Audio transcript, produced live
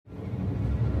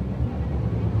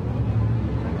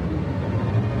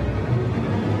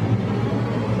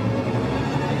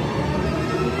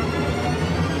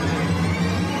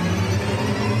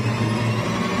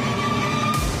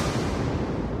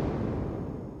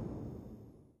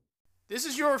This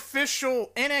is your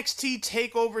official NXT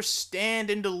TakeOver stand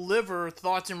and deliver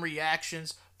thoughts and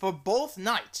reactions for both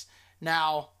nights.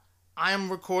 Now, I am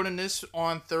recording this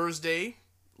on Thursday.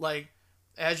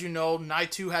 As you know,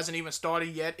 night 2 hasn't even started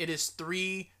yet. It is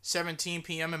 3:17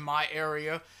 p.m. in my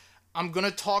area. I'm going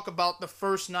to talk about the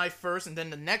first night first, and then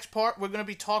the next part, we're going to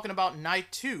be talking about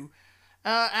night 2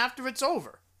 after it's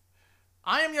over.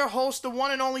 I am your host, the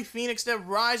one and only Phoenix that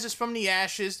rises from the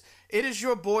ashes. It is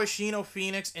your boy, Shino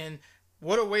Phoenix, and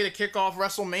what a way to kick off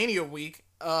WrestleMania week.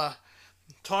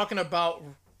 Talking about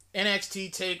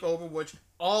NXT TakeOver, which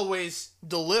always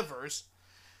delivers.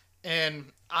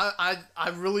 And I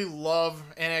really love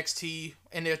NXT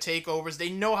and their takeovers.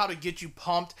 They know how to get you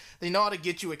pumped. They know how to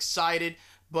get you excited.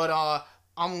 But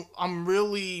I'm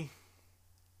really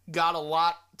got a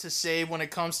lot to say when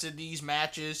it comes to these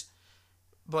matches.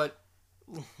 But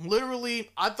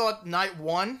literally, I thought night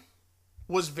 1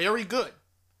 was very good.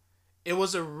 It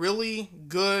was a really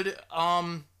good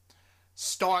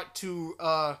start to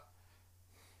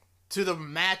the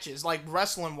matches, like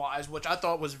wrestling wise, which I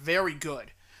thought was very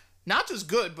good. Not just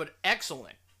good, but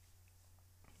excellent.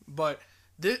 But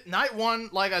night 1,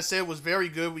 like I said, was very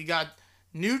good. We got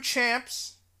new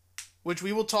champs, which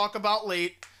we will talk about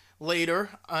later,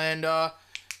 and I'll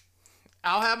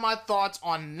have my thoughts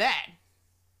on that.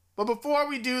 But before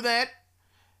we do that,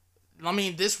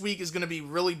 this week is going to be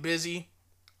really busy.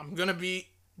 I'm going to be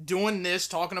doing this,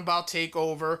 talking about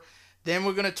TakeOver. Then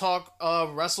we're going to talk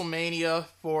WrestleMania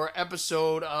for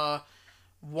episode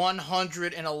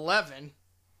 111.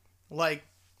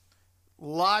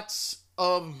 Lots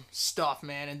of stuff,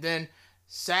 man. And then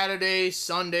Saturday,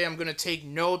 Sunday, I'm going to take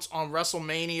notes on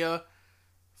WrestleMania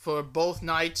for both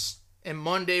nights. And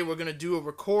Monday, we're going to do a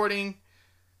recording.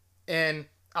 And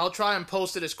I'll try and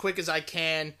post it as quick as I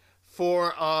can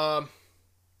for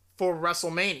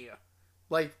WrestleMania.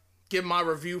 Give my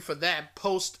review for that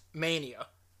post-Mania.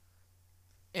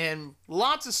 And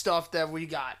lots of stuff that we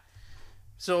got.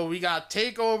 So we got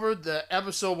TakeOver, the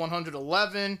episode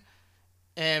 111,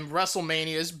 and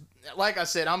WrestleMania. Like I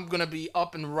said, I'm going to be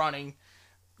up and running,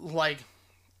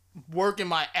 working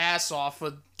my ass off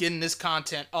for getting this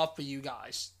content up for you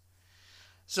guys.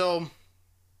 So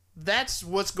that's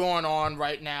what's going on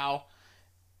right now.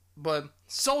 But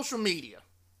social media.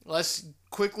 Let's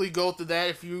quickly go through that.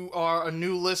 If you are a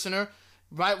new listener,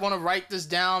 you might want to write this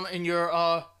down in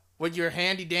your with your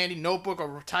handy dandy notebook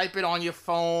or type it on your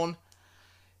phone.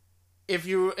 If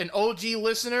you're an OG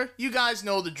listener, you guys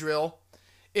know the drill.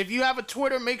 If you have a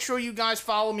Twitter, make sure you guys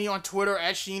follow me on Twitter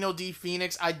at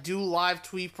ShinoDPhoenix. I do live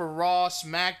tweet for Raw,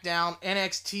 SmackDown,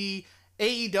 NXT,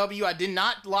 AEW. I did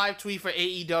not live tweet for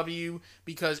AEW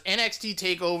because NXT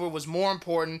TakeOver was more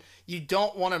important. You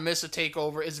don't want to miss a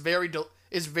TakeOver. It's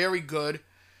very good.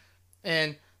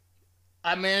 And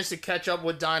I managed to catch up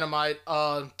with Dynamite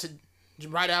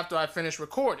right after I finished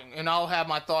recording. And I'll have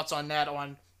my thoughts on that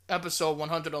on episode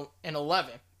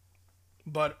 111.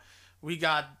 But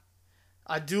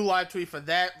I do live tweet for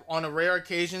that on a rare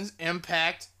occasions.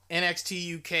 Impact,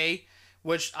 NXT UK,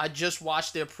 which I just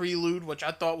watched their prelude, which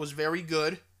I thought was very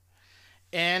good.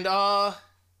 And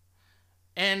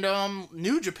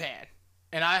New Japan.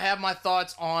 And I have my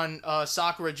thoughts on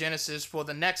Sakura Genesis for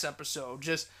the next episode.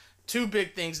 Just 2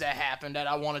 big things that happened that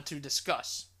I wanted to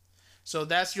discuss. So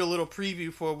that's your little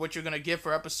preview for what you're going to get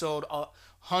for episode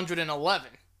 111.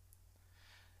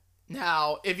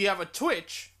 Now, if you have a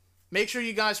Twitch, make sure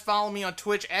you guys follow me on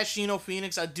Twitch at Shino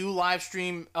Phoenix. I do live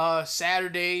stream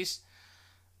Saturdays.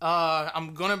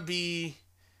 I'm going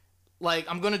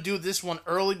to do this one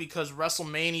early because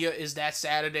WrestleMania is that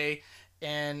Saturday.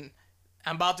 And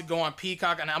I'm about to go on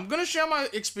Peacock, and I'm going to share my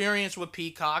experience with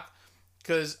Peacock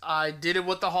because I did it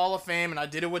with the Hall of Fame and I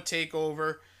did it with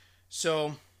TakeOver.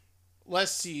 So,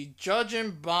 let's see. Judging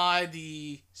by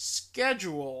the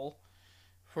schedule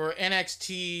for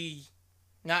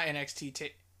not NXT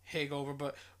TakeOver,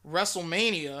 but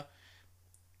WrestleMania,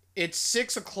 it's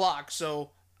 6 o'clock,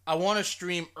 so I want to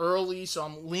stream early, so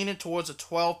I'm leaning towards a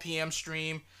 12 p.m.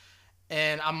 stream,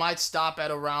 and I might stop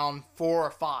at around 4 or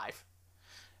 5.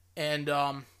 And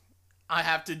I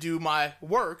have to do my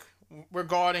work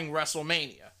regarding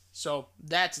WrestleMania. So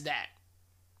that's that.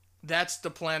 That's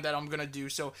the plan that I'm going to do.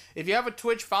 So if you have a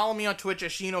Twitch, follow me on Twitch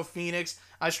at Shino Phoenix.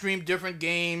 I stream different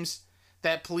games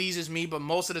that pleases me, but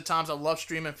most of the times I love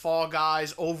streaming Fall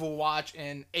Guys, Overwatch,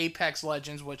 and Apex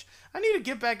Legends, which I need to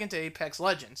get back into Apex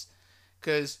Legends.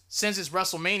 Because since it's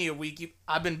WrestleMania week,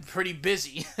 I've been pretty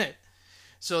busy.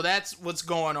 So that's what's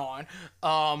going on.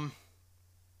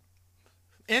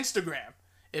 Instagram.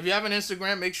 If you have an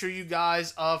Instagram, make sure you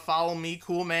guys follow me,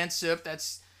 Cool Man Sip.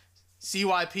 That's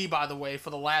CYP, by the way, for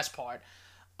the last part.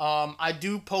 I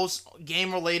do post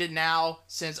game related now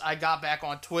since I got back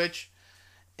on Twitch.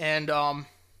 And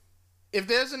if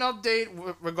there's an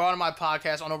update regarding my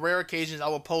podcast, on the rare occasions I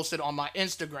will post it on my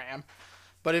Instagram.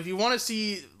 But if you want to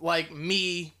see like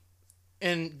me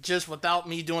and just without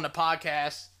me doing a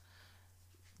podcast,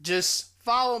 just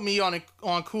follow me on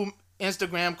cool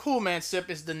Instagram. Coolmansip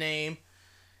is the name,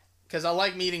 because I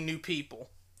like meeting new people.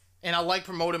 And I like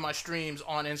promoting my streams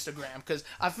on Instagram, because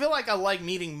I feel like I like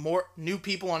meeting more new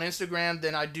people on Instagram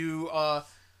than I do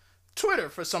Twitter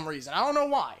for some reason. I don't know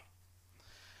why.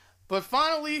 But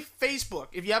finally, Facebook.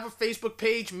 If you have a Facebook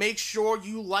page, make sure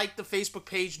you like the Facebook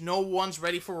page. No One's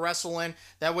Ready for Wrestling.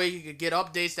 That way you can get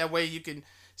updates. That way you can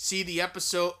see the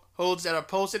episodes that are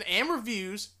posted and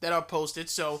reviews that are posted.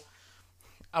 So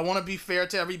I want to be fair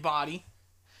to everybody.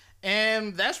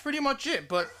 And that's pretty much it.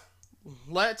 But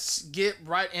let's get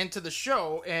right into the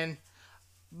show. And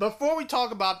before we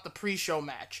talk about the pre-show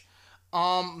match,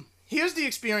 here's the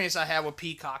experience I had with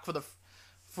Peacock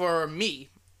for me.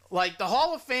 Like the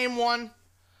Hall of Fame one,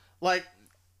 like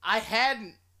I had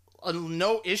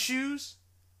no issues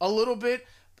a little bit.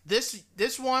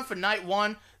 This one for night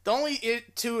one, the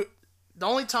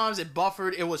only times it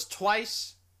buffered, it was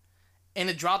twice, and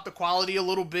it dropped the quality a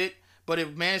little bit, but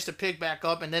it managed to pick back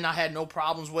up, and then I had no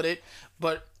problems with it.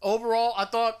 But overall, I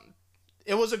thought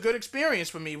it was a good experience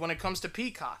for me when it comes to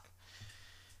Peacock.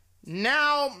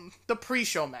 Now, the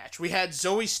pre-show match. We had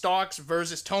Zoe Starks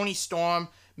versus Toni Storm.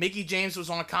 Mickie James was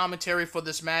on commentary for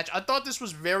this match. I thought this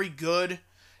was very good,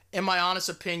 in my honest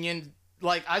opinion.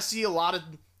 Like, I see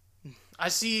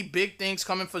big things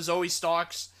coming for Zoe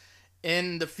Starks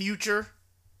in the future,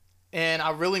 and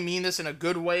I really mean this in a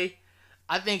good way.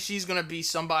 I think she's going to be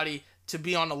somebody to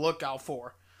be on the lookout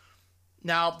for.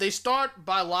 Now, they start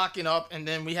by locking up, and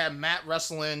then we had Matt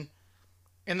wrestling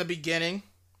in the beginning.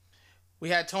 We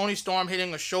had Toni Storm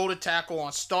hitting a shoulder tackle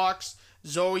on Starks.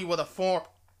 Zoe with a forearm,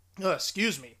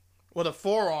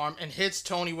 and hits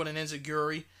Toni with an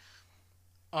enziguri.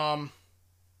 No.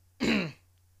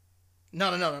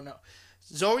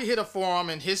 Zoe hit a forearm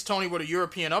and hits Toni with a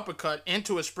European uppercut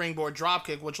into a springboard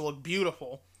dropkick, which looked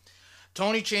beautiful.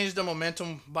 Toni changed the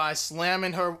momentum by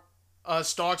slamming her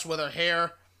Starks with her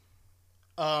hair.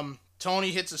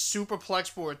 Toni hits a superplex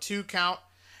for a 2 count,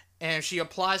 and she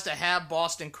applies the half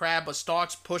Boston Crab, but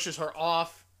Starks pushes her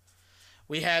off.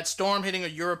 We had Storm hitting a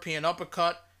European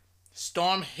uppercut.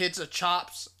 Storm hits a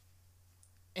chops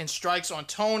and strikes on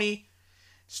Toni.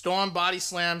 Storm body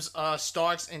slams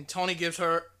Starks, and Toni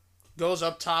goes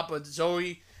up top, but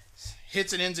Zoe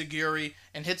hits an enziguri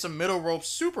and hits a middle rope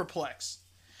superplex.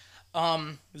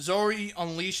 Zoe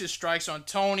unleashes strikes on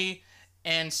Toni,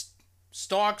 and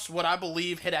Starks, what I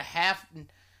believe, hit a half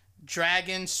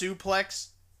dragon suplex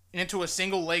into a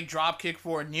single leg dropkick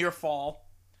for a near fall.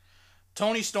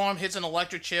 Toni Storm hits an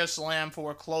electric chair slam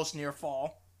for a close near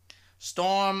fall.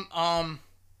 Storm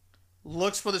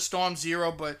looks for the Storm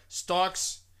Zero, but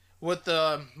Starks with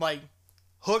the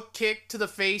hook kick to the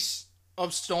face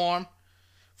of Storm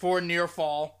for a near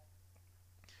fall.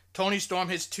 Toni Storm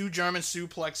hits 2 German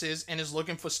suplexes and is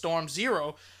looking for Storm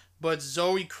Zero, but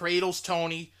Zoe cradles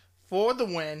Toni for the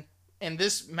win, and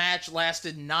this match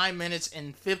lasted 9 minutes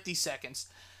and 50 seconds.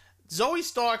 Zoe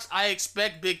Starks, I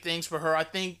expect big things for her. I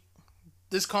think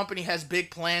this company has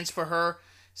big plans for her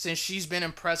since she's been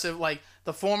impressive. Like,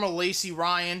 the former Lacey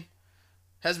Ryan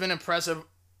has been impressive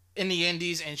in the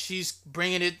Indies, and she's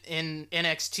bringing it in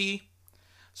NXT.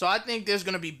 So I think there's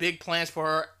going to be big plans for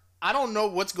her. I don't know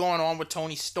what's going on with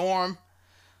Toni Storm.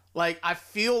 Like, I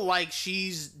feel like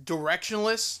she's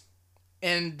directionless,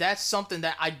 and that's something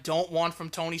that I don't want from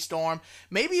Toni Storm.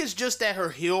 Maybe it's just that her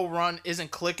heel run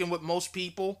isn't clicking with most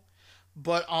people,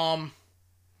 but got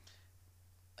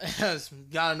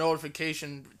a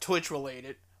notification, Twitch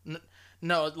related.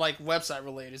 No, like website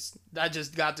related. I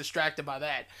just got distracted by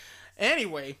that.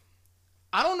 Anyway,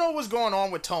 I don't know what's going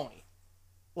on with Toni.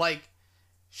 Like,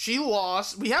 she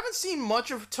lost. We haven't seen much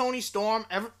of Toni Storm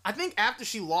ever. I think after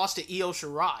she lost to Io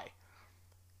Shirai,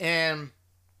 and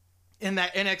in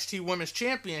that NXT Women's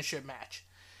Championship match,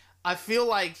 I feel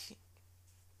like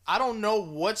I don't know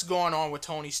what's going on with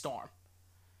Toni Storm.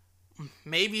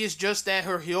 Maybe it's just that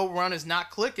her heel run is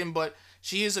not clicking, but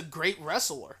she is a great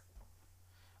wrestler.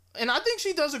 And I think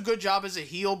she does a good job as a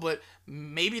heel, but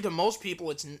maybe to most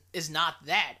people it's not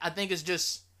that. I think it's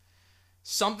just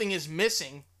something is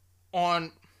missing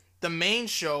on the main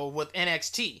show with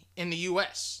NXT in the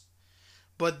US.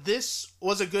 But this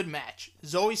was a good match.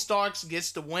 Zoe Starks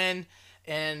gets the win,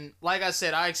 and like I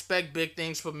said, I expect big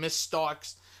things for Miss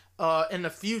Starks in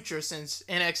the future since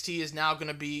NXT is now going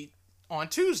to be on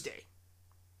Tuesday.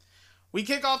 We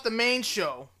kick off the main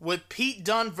show with Pete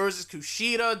Dunne versus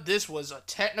Kushida. This was a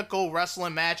technical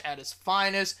wrestling match at its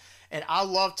finest, and I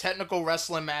love technical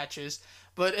wrestling matches.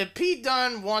 But if Pete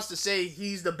Dunne wants to say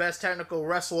he's the best technical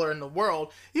wrestler in the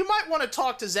world, you might want to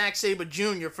talk to Zack Sabre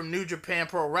Jr. from New Japan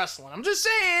Pro Wrestling. I'm just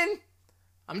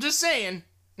saying.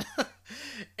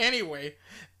 Anyway,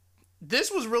 this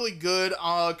was really good.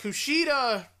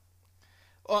 Kushida,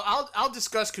 well, I'll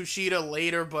discuss Kushida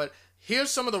later, but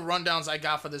here's some of the rundowns I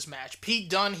got for this match. Pete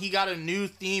Dunne, he got a new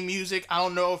theme music. I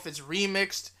don't know if it's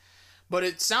remixed, but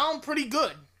it sounds pretty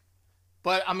good.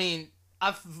 But, I mean,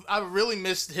 I really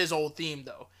missed his old theme,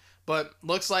 though. But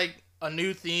looks like a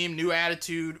new theme, new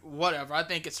attitude, whatever. I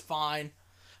think it's fine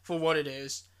for what it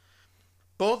is.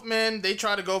 Both men, they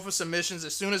try to go for submissions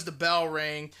as soon as the bell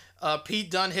rang.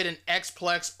 Pete Dunne hit an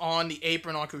X-Plex on the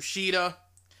apron on Kushida.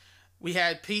 We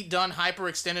had Pete Dunne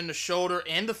hyperextending the shoulder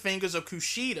and the fingers of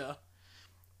Kushida.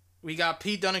 We got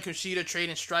Pete Dunne and Kushida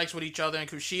trading strikes with each other, and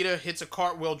Kushida hits a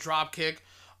cartwheel dropkick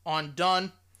on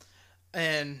Dunne.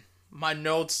 And my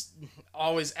notes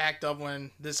always act up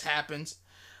when this happens.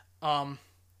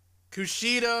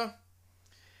 Kushida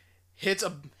hits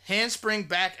a handspring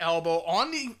back elbow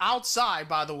on the outside,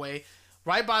 by the way,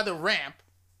 right by the ramp.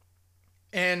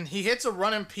 And he hits a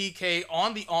running PK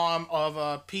on the arm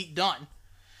of Pete Dunne.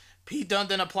 Pete Dunne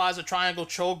then applies a triangle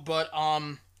choke, but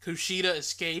Kushida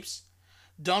escapes.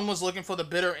 Dunne was looking for the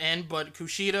bitter end, but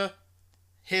Kushida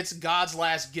hits God's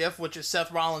Last Gift, which is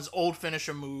Seth Rollins' old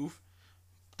finisher move,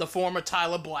 the former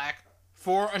Tyler Black,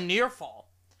 for a near fall.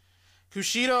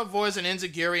 Kushida avoids an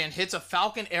enziguri and hits a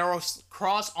Falcon Arrow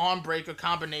cross arm breaker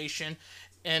combination,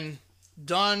 and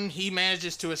Dunne, he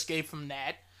manages to escape from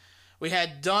that. We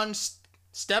had Dunne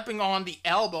stepping on the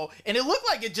elbow, and it looked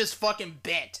like it just fucking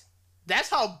bent. That's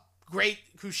how great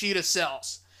Kushida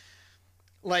sells.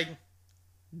 Like,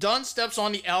 Dunne steps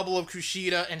on the elbow of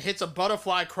Kushida and hits a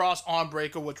butterfly cross arm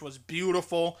breaker, which was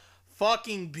beautiful.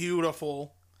 Fucking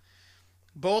beautiful.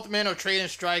 Both men are trading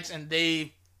strikes, and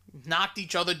they knocked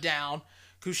each other down.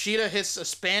 Kushida hits a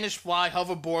Spanish fly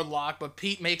hoverboard lock, but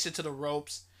Pete makes it to the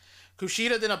ropes.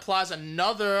 Kushida then applies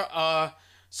another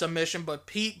submission, but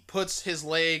Pete puts his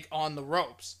leg on the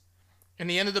ropes. In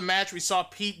the end of the match, we saw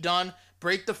Pete Dunne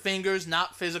break the fingers,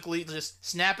 not physically, just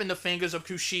snapping the fingers of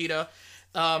Kushida.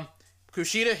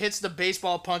 Kushida hits the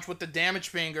baseball punch with the damaged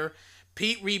finger.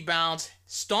 Pete rebounds,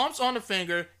 stomps on the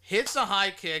finger, hits a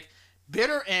high kick.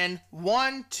 Bitter end,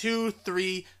 1, 2,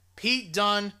 3. Pete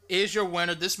Dunne is your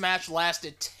winner. This match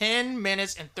lasted 10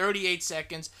 minutes and 38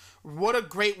 seconds. What a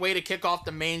great way to kick off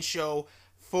the main show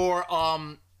for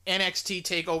NXT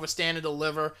TakeOver Stand and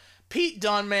Deliver. Pete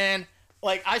Dunne, man,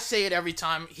 like I say it every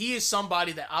time, he is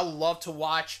somebody that I love to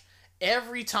watch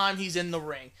every time he's in the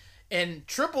ring. And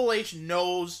Triple H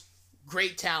knows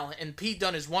great talent, and Pete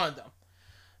Dunne is one of them.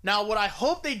 Now, what I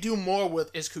hope they do more with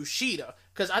is Kushida,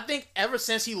 because I think ever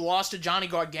since he lost to Johnny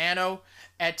Gargano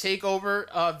at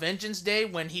TakeOver Vengeance Day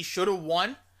when he should have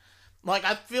won, like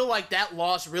I feel like that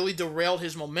loss really derailed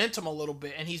his momentum a little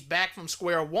bit, and he's back from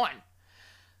square one.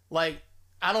 Like,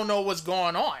 I don't know what's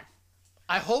going on.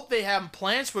 I hope they have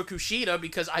plans for Kushida,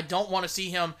 because I don't want to see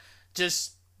him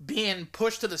just being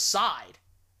pushed to the side.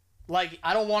 Like,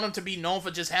 I don't want him to be known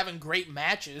for just having great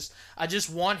matches. I just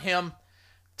want him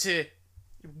to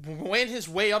win his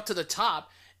way up to the top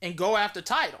and go after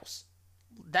titles.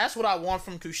 That's what I want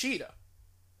from Kushida.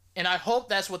 And I hope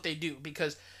that's what they do,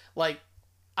 because, like,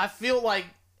 I feel like,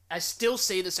 I still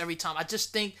say this every time, I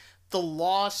just think the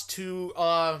loss to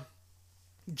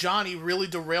Johnny really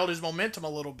derailed his momentum a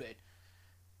little bit.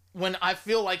 When I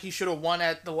feel like he should have won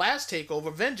at the last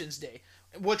TakeOver Vengeance Day,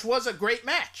 which was a great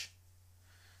match.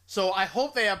 So I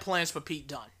hope they have plans for Pete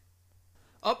Dunne.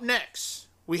 Up next,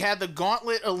 we had the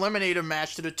Gauntlet Eliminator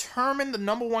match to determine the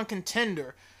number one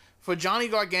contender for Johnny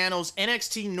Gargano's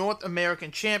NXT North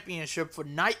American Championship for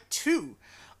Night 2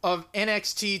 of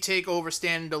NXT TakeOver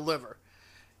Stand and Deliver.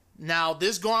 Now,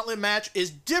 this Gauntlet match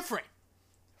is different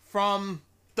from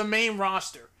the main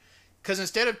roster, because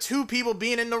instead of two people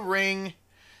being in the ring,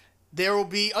 there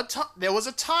was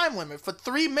a time limit for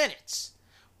 3 minutes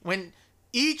when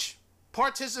each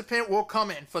participant will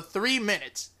come in for 3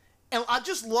 minutes. And I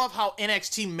just love how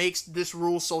NXT makes this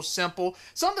rule so simple.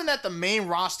 Something that the main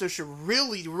roster should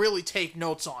really, really take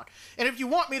notes on. And if you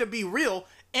want me to be real,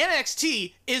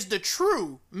 NXT is the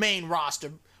true main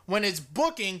roster when it's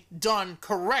booking done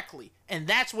correctly. And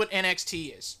that's what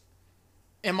NXT is,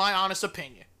 in my honest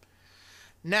opinion.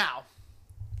 Now,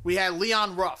 we had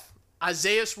Leon Ruff,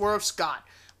 Isaiah Swerve Scott,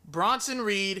 Bronson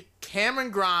Reed,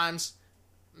 Cameron Grimes,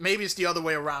 maybe it's the other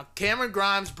way around, Cameron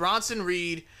Grimes, Bronson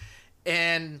Reed,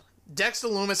 and Dexter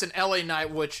Lumis and LA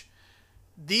Knight, which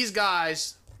these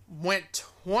guys went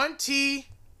 20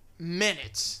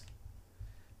 minutes.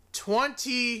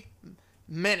 20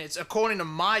 minutes, according to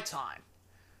my time.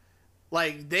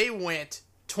 Like, they went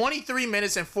 23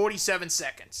 minutes and 47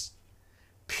 seconds.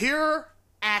 Pure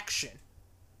action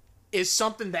is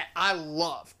something that I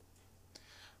love.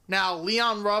 Now,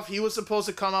 Leon Ruff, he was supposed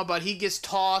to come out, but he gets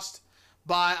tossed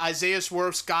by Isaiah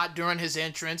Swerve Scott during his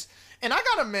entrance. And I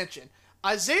gotta mention,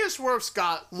 Isaiah Swerve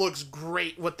Scott looks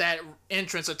great with that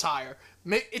entrance attire.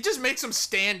 It just makes him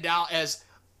stand out as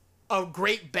a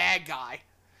great bad guy.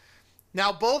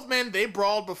 Now, both men, they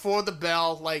brawled before the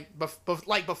bell,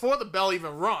 before the bell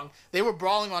even rung. They were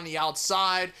brawling on the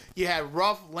outside. You had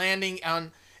Ruff landing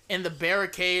in the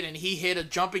barricade, and he hit a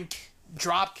jumping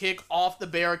drop kick off the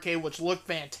barricade, which looked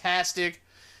fantastic.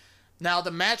 Now,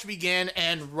 the match began,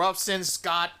 and Ruff sends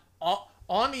Scott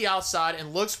on the outside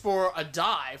and looks for a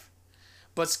dive.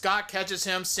 But Scott catches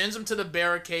him, sends him to the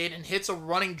barricade, and hits a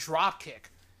running drop kick.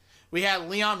 We had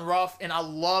Leon Ruff, and I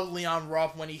love Leon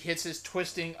Ruff when he hits his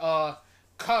twisting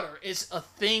cutter. It's a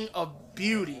thing of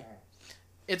beauty.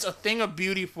 It's a thing of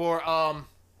beauty for,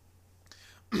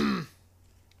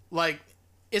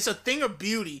 it's a thing of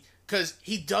beauty because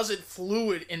he does it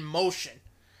fluid in motion.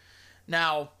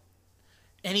 Now,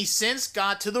 and he sends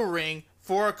Scott to the ring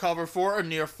for a cover for a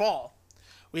near fall.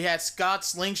 We had Scott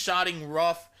slingshotting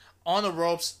Ruff on the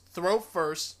ropes, throat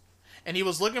first, and he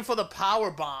was looking for the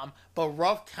power bomb, but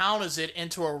Ruff counters it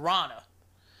into a Rana.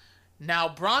 Now,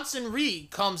 Bronson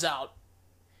Reed comes out.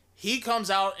 He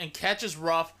comes out and catches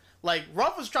Ruff. Like,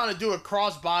 Ruff was trying to do a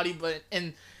crossbody,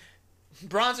 and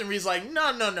Bronson Reed's like,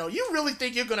 no, you really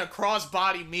think you're going to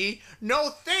crossbody me? No,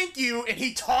 thank you, and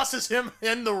he tosses him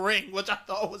in the ring, which I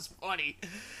thought was funny.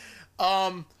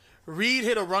 Reed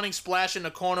hit a running splash in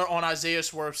the corner on Isaiah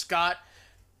Swerve Scott.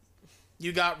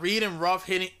 You got Reed and Ruff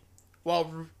hitting...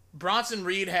 Well, Bronson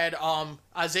Reed had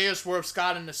Isaiah Swerve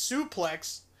Scott in the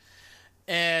suplex,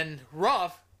 and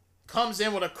Ruff comes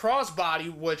in with a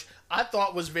crossbody, which I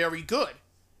thought was very good.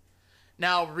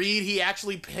 Now, Reed, he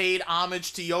actually paid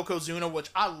homage to Yokozuna, which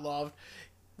I loved,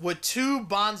 with 2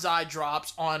 bonsai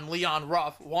drops on Leon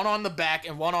Ruff, one on the back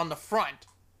and one on the front.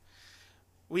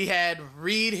 We had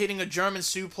Reed hitting a German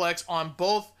suplex on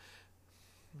both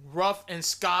Ruff and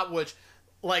Scott, which,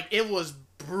 it was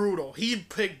brutal. He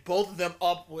picked both of them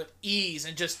up with ease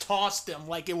and just tossed them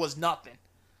like it was nothing.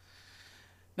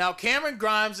 Now, Cameron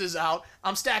Grimes is out.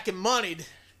 I'm stacking money.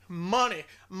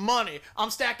 I'm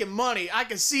stacking money. I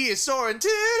can see it soaring to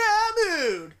the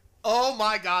moon. Oh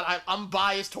my God, I'm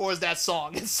biased towards that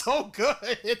song. It's so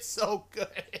good. It's so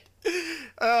good.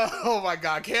 Oh my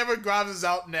God, Cameron Grimes is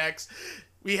out next.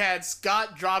 We had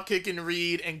Scott dropkicking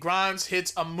Reed, and Grimes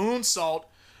hits a moonsault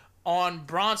on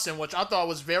Bronson, which I thought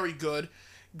was very good.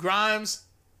 Grimes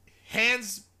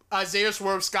hands Isaiah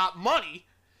Swerve Scott money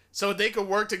so they could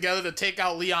work together to take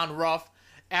out Leon Ruff.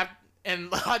 And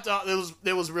I thought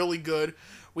it was really good.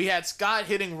 We had Scott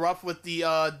hitting Ruff with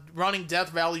the running Death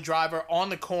Valley driver on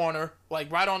the corner,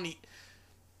 right on the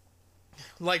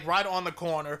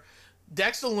corner.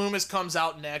 Dexter Lumis comes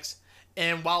out next,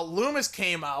 and while Lumis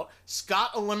came out,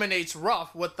 Scott eliminates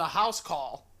Ruff with the house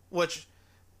call, which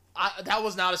that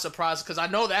was not a surprise because I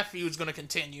know that feud's going to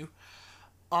continue.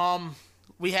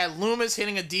 We had Lumis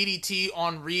hitting a DDT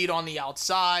on Reed on the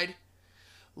outside.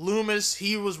 Lumis,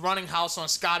 he was running house on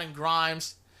Scott and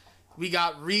Grimes. We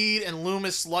got Reed and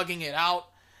Lumis slugging it out,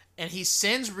 and he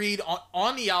sends Reed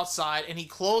on the outside, and he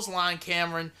clothesline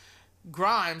Cameron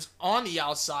Grimes on the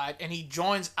outside, and he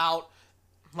joins out,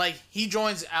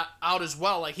 out as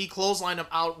well. He clotheslined him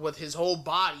out with his whole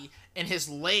body, and his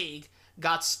leg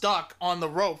got stuck on the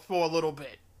rope for a little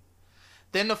bit.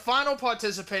 Then the final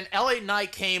participant, LA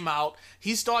Knight, came out.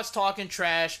 He starts talking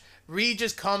trash. Reed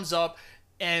just comes up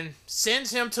and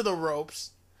sends him to the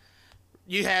ropes.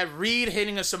 You had Reed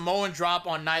hitting a Samoan drop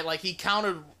on Knight. He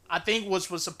countered, I think, was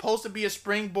supposed to be a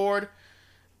springboard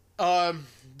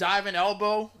diving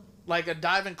elbow, a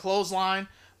diving clothesline.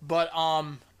 But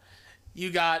you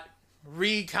got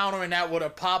Reed countering that with a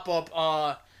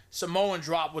pop-up Samoan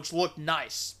drop, which looked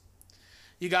nice.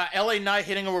 You got LA Knight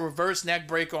hitting a reverse neck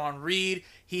breaker on Reed.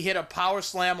 He hit a power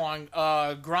slam on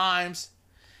Grimes.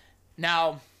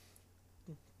 Now,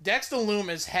 Dexter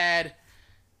Lumis had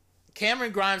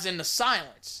Cameron Grimes in the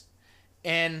silence,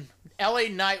 and LA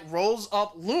Knight rolls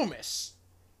up Lumis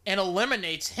and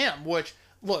eliminates him, which,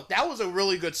 look, that was a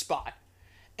really good spot.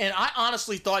 And I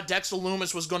honestly thought Dexter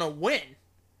Lumis was going to win.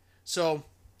 So,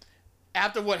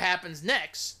 after what happens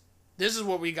next, this is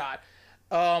what we got.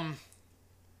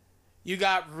 You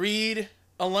got Reed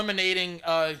eliminating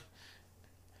LA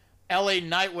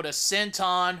Knight with a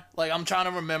senton. I'm trying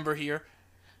to remember here.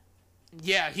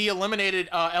 Yeah, he eliminated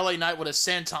LA Knight with a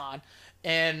senton.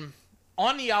 And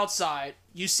on the outside,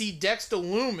 you see Dexter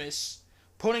Lumis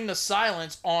putting the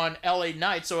silence on LA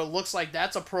Knight, so it looks like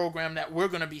that's a program that we're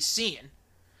going to be seeing.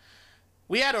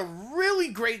 We had a really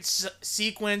great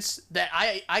sequence that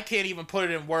I can't even put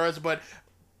it in words, but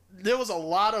there was a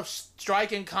lot of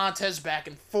striking contests back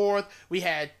and forth. We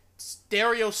had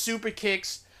stereo super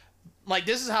kicks. Like,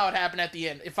 this is how it happened at the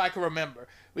end, if I can remember.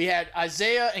 We had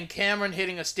Isaiah and Cameron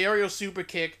hitting a stereo super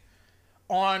kick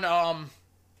on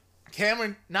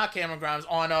not Cameron Grimes,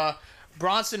 on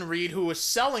Bronson Reed, who was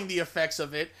selling the effects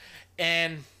of it.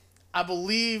 And I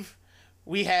believe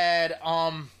we had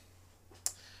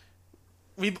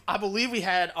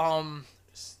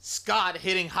Scott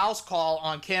hitting house call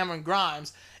on Cameron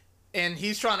Grimes, and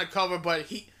he's trying to cover,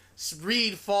 but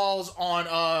Reed falls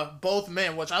on both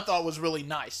men, which I thought was really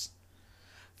nice.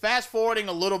 Fast forwarding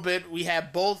a little bit, we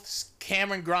have both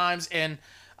Cameron Grimes and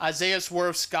Isaiah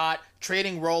Swerve Scott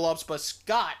trading roll-ups, but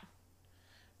Scott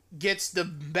gets the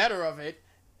better of it.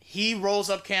 He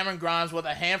rolls up Cameron Grimes with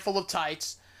a handful of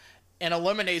tights and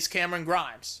eliminates Cameron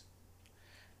Grimes.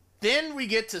 Then we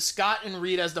get to Scott and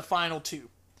Reed as the final two.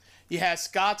 You had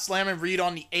Scott slamming Reed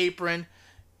on the apron.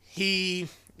 He,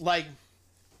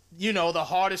 the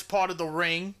hardest part of the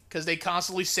ring, because they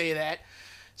constantly say that.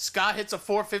 Scott hits a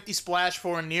 450 splash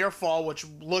for a near fall, which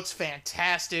looks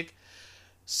fantastic.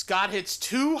 Scott hits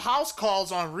 2 house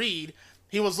calls on Reed.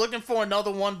 He was looking for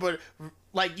another one, but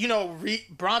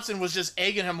Bronson was just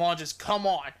egging him on, just come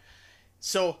on.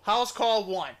 So house call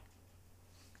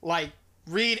 1.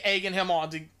 Reed egging him on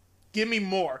to give me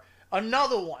more.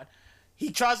 Another one.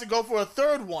 He tries to go for a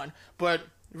third one, but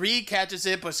Reed catches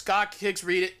it, but Scott kicks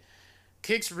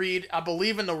Reed, I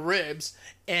believe, in the ribs,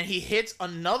 and he hits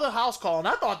another house call, and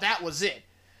I thought that was it.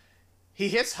 He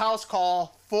hits house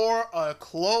call for a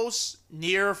close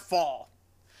near fall.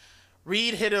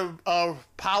 Reed hit a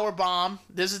power bomb.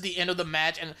 This is the end of the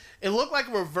match, and it looked like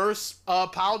a reverse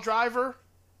pile driver,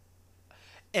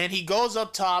 and he goes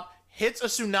up top, hits a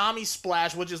tsunami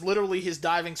splash, which is literally his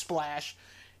diving splash,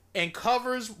 and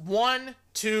covers 1,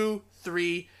 2,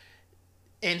 3,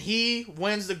 and he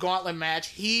wins the gauntlet match.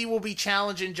 He will be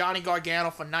challenging Johnny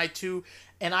Gargano for night 2,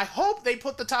 and I hope they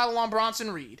put the title on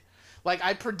Bronson Reed.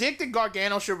 I predicted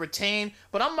Gargano should retain,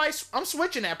 but I'm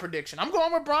switching that prediction. I'm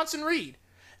going with Bronson Reed.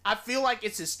 I feel like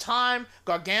it's his time.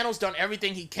 Gargano's done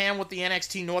everything he can with the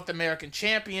NXT North American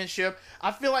Championship.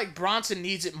 I feel like Bronson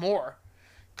needs it more,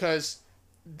 because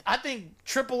I think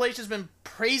Triple H has been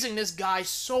praising this guy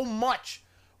so much.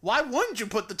 Why wouldn't you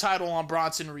put the title on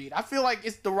Bronson Reed? I feel like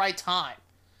it's the right time.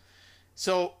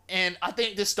 So, and I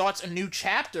think this starts a new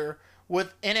chapter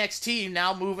with NXT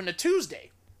now moving to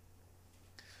Tuesday.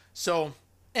 So,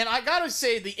 and I gotta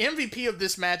say, the MVP of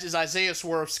this match is Isaiah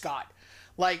Swerve Scott.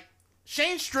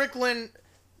 Shane Strickland,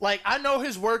 I know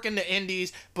his work in the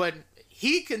indies, but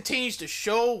he continues to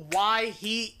show why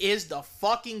he is the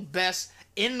fucking best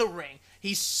in the ring.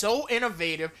 He's so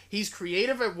innovative. He's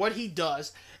creative at what he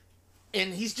does.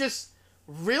 And he's just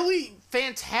really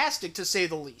fantastic, to say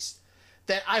the least.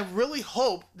 That I really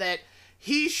hope that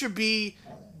he should be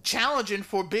challenging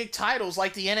for big titles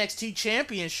like the NXT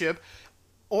Championship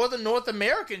or the North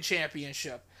American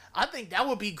Championship. I think that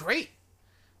would be great.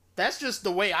 That's just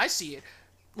the way I see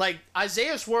it.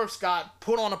 Isaiah Swerve Scott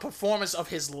put on a performance of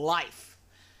his life.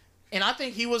 And I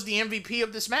think he was the MVP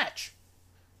of this match.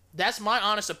 That's my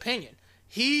honest opinion.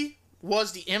 He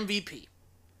was the MVP.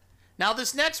 Now,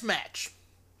 this next match,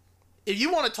 if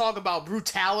you want to talk about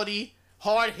brutality,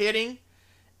 hard hitting,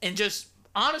 and just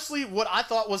honestly what I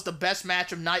thought was the best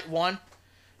match of night 1,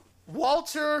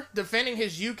 Walter defending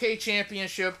his UK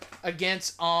championship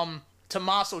against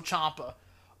Tommaso Ciampa.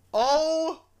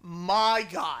 Oh my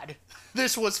God,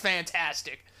 this was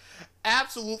fantastic.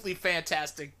 Absolutely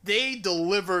fantastic. They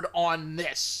delivered on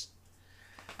this.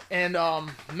 And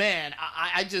man,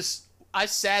 I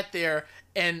sat there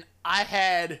and I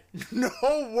had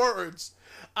no words.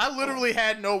 I literally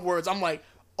had no words. I'm like,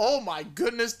 oh my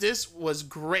goodness, this was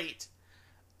great.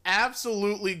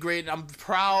 Absolutely great. And I'm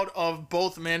proud of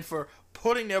both men for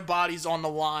putting their bodies on the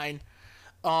line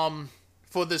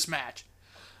for this match.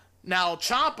 Now,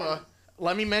 Ciampa,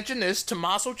 let me mention this.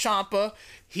 Tommaso Ciampa,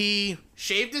 he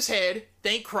shaved his head,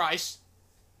 thank Christ,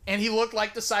 and he looked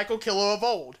like the Psycho Killer of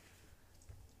old.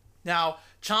 Now,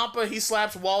 Ciampa, he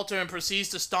slaps Walter and proceeds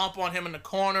to stomp on him in the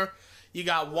corner. You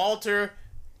got Walter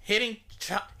hitting,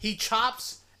 he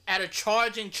chops at a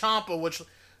charging Ciampa, which,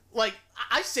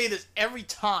 I say this every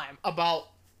time about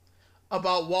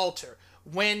Walter.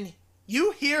 When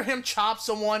you hear him chop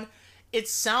someone, it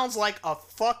sounds like a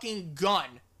fucking gun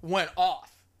went off.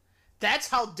 That's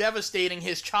how devastating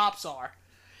his chops are.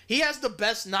 He has the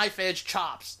best knife edge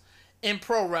chops in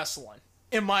pro wrestling,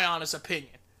 in my honest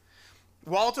opinion.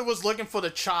 Walter was looking for the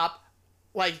chop,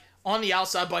 like, on the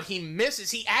outside, but he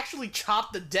misses. He actually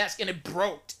chopped the desk and it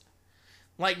broke.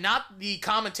 Like, not the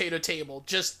commentator table,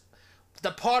 just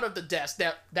the part of the desk,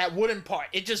 that wooden part.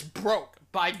 It just broke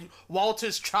by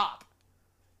Walter's chop.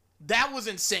 That was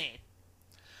insane.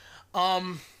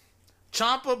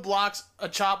 Ciampa blocks a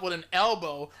chop with an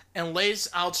elbow and lays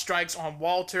out strikes on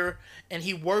Walter, and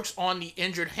he works on the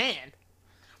injured hand.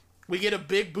 We get a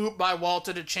big boot by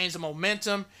Walter to change the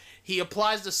momentum. He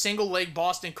applies the single leg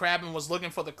Boston Crab and was looking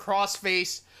for the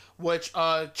crossface, which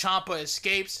Ciampa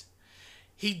escapes.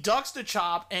 He ducks the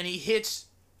chop and he hits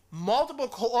multiple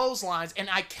clotheslines, and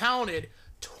I counted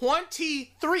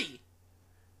 23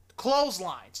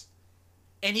 clotheslines.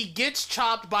 And he gets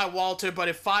chopped by Walter, but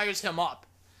it fires him up.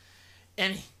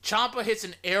 And Ciampa hits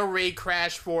an air raid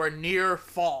crash for a near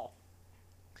fall.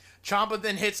 Ciampa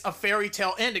then hits a fairy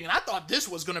tale ending, and I thought this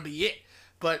was going to be it.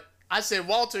 But I said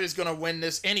Walter is going to win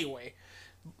this anyway.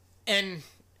 And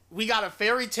we got a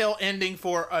fairy tale ending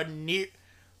for a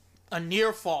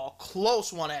near fall.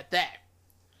 Close one at that.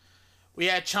 We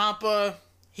had Ciampa.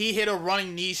 He hit a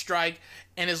running knee strike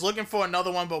and is looking for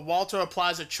another one, but Walter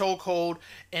applies a chokehold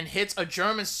and hits a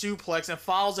German suplex and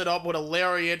follows it up with a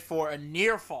lariat for a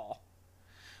near fall.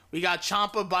 We got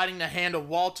Ciampa biting the hand of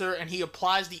Walter, and he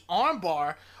applies the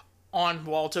armbar on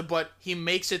Walter, but he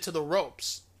makes it to the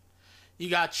ropes. You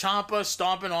got Ciampa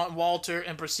stomping on Walter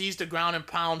and proceeds to ground and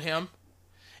pound him.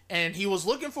 And he was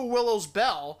looking for Willow's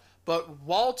bell, but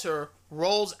Walter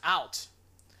rolls out.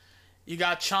 You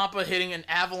got Ciampa hitting an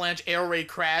avalanche air raid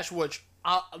crash, which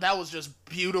that was just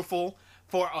beautiful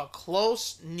for a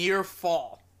close near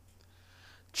fall.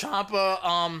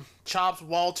 Ciampa chops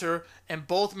Walter, and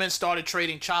both men started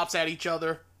trading chops at each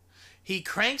other. He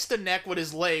cranks the neck with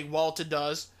his leg, Walter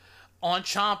does, on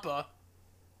Ciampa,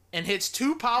 and hits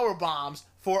 2 power bombs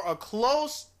for a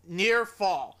close near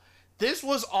fall. This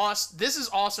is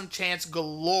Awesome Chance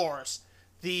Galore's,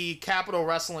 the Capitol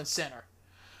Wrestling Center.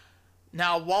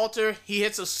 Now Walter, he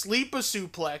hits a sleeper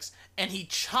suplex, and he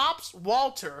chops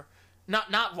Walter,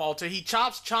 he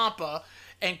chops Ciampa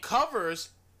and covers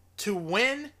to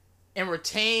win and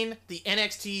retain the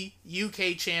NXT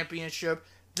UK Championship.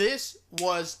 This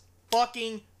was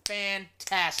fucking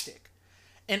fantastic.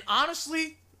 And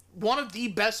honestly, one of the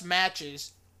best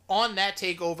matches on that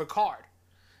TakeOver card.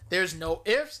 There's no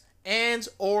ifs, ands,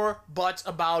 or buts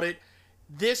about it.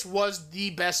 This was the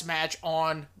best match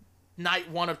on night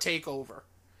 1 of TakeOver.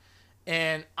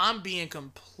 And I'm being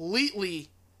completely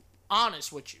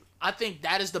honest with you. I think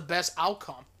that is the best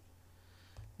outcome.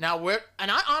 Now, I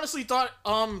honestly thought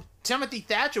Timothy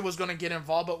Thatcher was going to get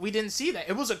involved, but we didn't see that.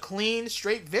 It was a clean,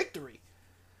 straight victory.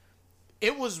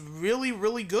 It was really,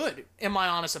 really good, in my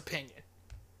honest opinion.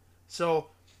 So,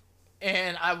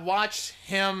 and I watched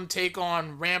him take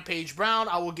on Rampage Brown.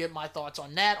 I will get my thoughts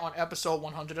on that on episode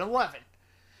 111.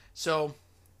 So,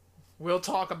 we'll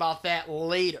talk about that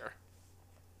later.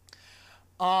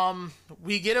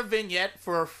 We get a vignette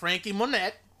for Frankie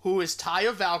Monette, who is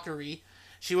Taya Valkyrie.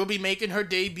 She will be making her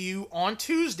debut on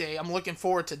Tuesday. I'm looking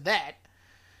forward to that.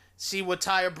 See what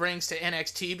Taya brings to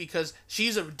NXT, because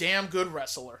she's a damn good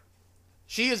wrestler.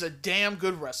 She is a damn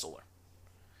good wrestler.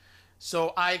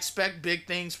 So I expect big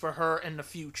things for her in the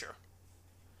future.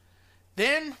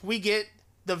 Then we get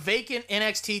the vacant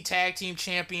NXT Tag Team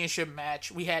Championship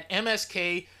match. We had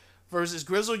MSK versus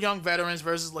Grizzled Young Veterans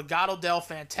versus Legado del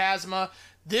Fantasma.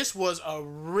 This was a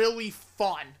really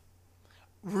fun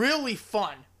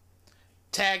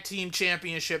Tag Team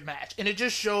Championship match. And it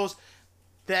just shows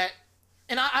that,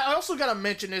 and I also got to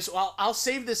mention this, I'll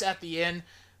save this at the end,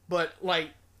 but like,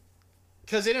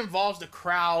 because it involves the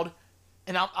crowd,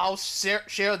 and I'll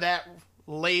share that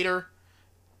later,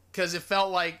 because it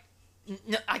felt like,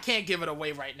 I can't give it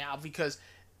away right now, because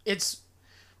it's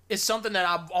something that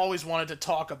I've always wanted to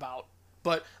talk about.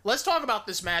 But let's talk about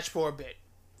this match for a bit.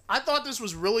 I thought this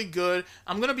was really good.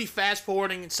 I'm going to be fast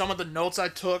forwarding some of the notes I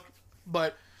took,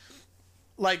 but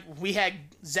like, we had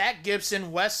Zach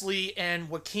Gibson, Wesley, and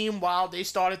Joaquin Wilde. They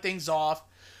started things off.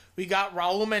 We got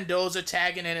Raul Mendoza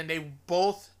tagging in, and they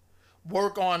both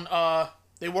work on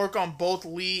both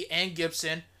Lee and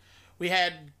Gibson. We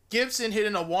had Gibson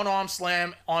hitting a one-arm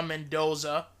slam on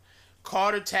Mendoza.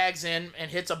 Carter tags in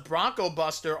and hits a Bronco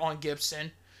Buster on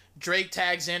Gibson. Drake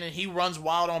tags in, and he runs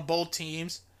wild on both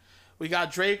teams. We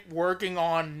got Drake working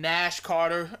on Nash,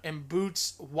 Carter, and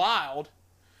Boots Wild.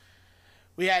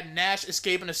 We had Nash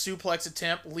escaping a suplex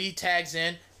attempt. Lee tags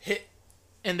in,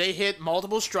 they hit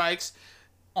multiple strikes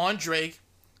on Drake.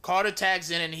 Carter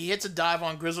tags in, and he hits a dive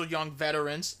on Grizzled Young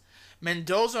Veterans.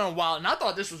 Mendoza and Wild, and I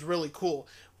thought this was really cool.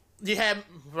 you had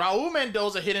Raul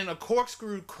Mendoza hitting a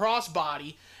corkscrew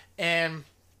crossbody, and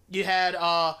you had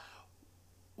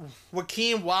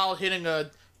Joaquin Wilde hitting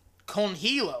a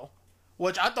Conhilo,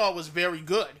 which I thought was very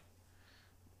good.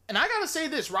 And I gotta say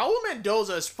this, Raul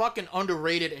Mendoza is fucking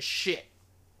underrated as shit.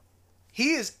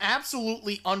 He is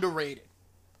absolutely underrated.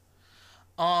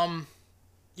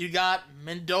 You got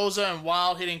Mendoza and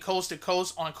Wilde hitting coast to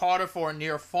coast on Carter for a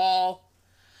near fall.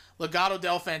 Legado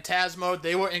del Fantasma,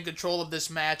 they were in control of this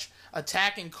match,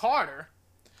 attacking Carter.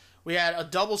 We had a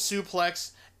double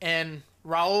suplex, and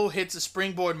Raul hits a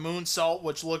springboard moonsault,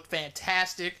 which looked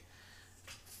fantastic.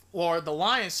 Or the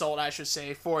lion salt, I should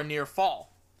say, for a near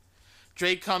fall.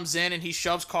 Drake comes in and he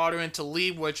shoves Carter into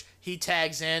Lee, which he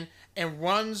tags in and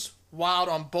runs wild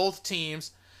on both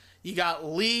teams. You got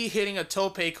Lee hitting a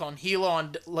tope con hilo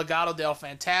on Legado del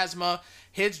Fantasma.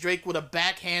 Hits Drake with a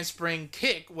back handspring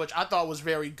kick, which I thought was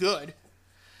very good.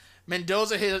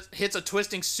 Mendoza hits a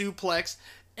twisting suplex,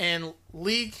 and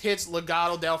Lee hits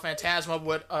Legado del Fantasma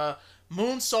with a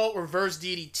moonsault reverse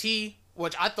DDT,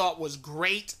 which I thought was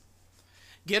great.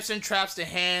 Gibson traps the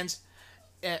hands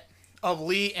of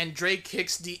Lee, and Drake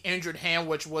kicks the injured hand,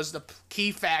 which was the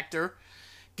key factor.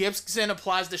 Gibson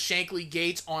applies the Shankly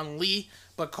Gates on Lee,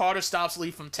 but Carter stops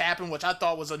Lee from tapping, which I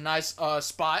thought was a nice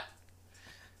spot.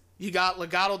 You got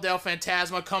Legado del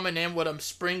Fantasma coming in with a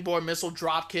springboard missile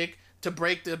dropkick to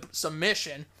break the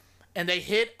submission, and they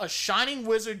hit a Shining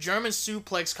Wizard German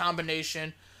suplex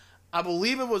combination. I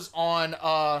believe it was on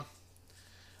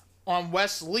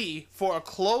Wes Lee for a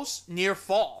close near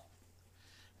fall.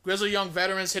 Grizzled Young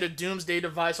Veterans hit a Doomsday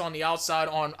Device on the outside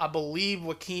on, I believe,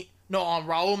 on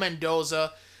Raul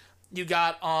Mendoza. You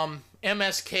got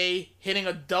MSK hitting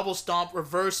a double stomp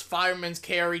reverse fireman's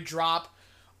carry drop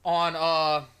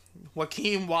on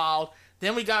Joaquin Wilde.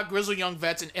 Then we got Grizzled Young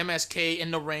Vets and MSK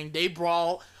in the ring. They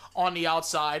brawl on the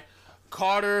outside.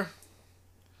 Carter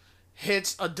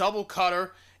hits a double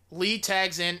cutter. Lee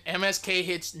tags in. MSK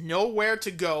hits Nowhere to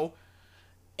Go.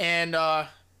 And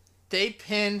they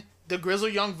pin the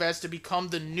Grizzled Young Vets to become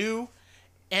the new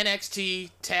NXT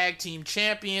Tag Team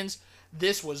Champions.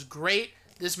 This was great.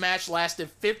 This match lasted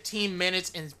 15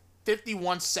 minutes and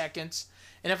 51 seconds.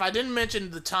 And if I didn't mention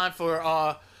the time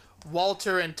for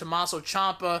Walter and Tommaso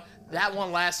Ciampa, that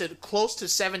one lasted close to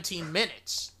 17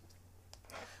 minutes.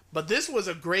 But this was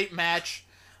a great match.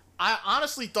 I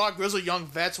honestly thought Grizzled Young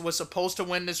Vets was supposed to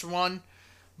win this run,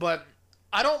 but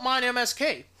I don't mind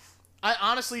MSK. I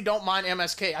honestly don't mind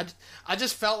MSK. I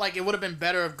just felt like it would have been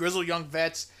better if Grizzled Young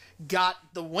Vets got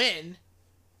the win,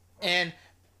 and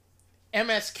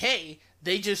MSK,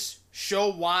 they just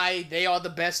show why they are the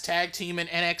best tag team in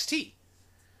NXT.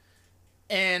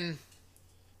 And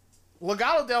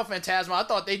Legado del Fantasma, I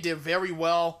thought they did very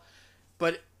well,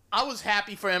 but I was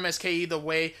happy for MSK either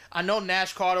way. I know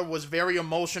Nash Carter was very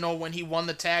emotional when he won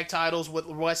the tag titles with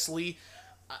Wesley.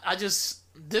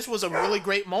 This was a really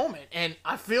great moment, and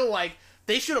I feel like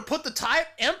they should have put the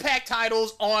Impact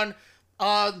titles on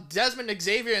Desmond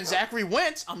Xavier and Zachary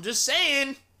Wentz. I'm just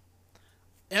saying,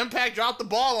 Impact dropped the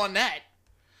ball on that.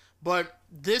 But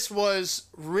this was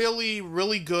really,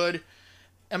 really good.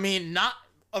 I mean, not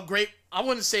a great, I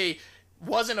wouldn't say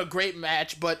wasn't a great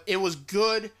match, but it was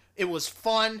good. It was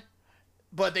fun.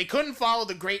 But they couldn't follow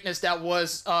the greatness that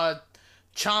was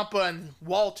Ciampa and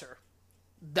Walter.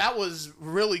 That was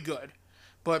really good.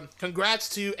 But congrats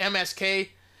to MSK,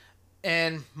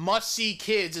 and must-see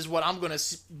kids is what I'm going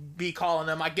to be calling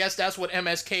them. I guess that's what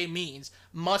MSK means.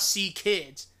 Must-see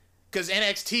kids. Because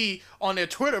NXT on their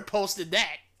Twitter posted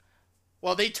that.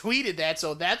 Well, they tweeted that,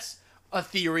 so that's a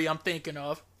theory I'm thinking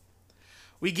of.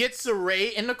 We get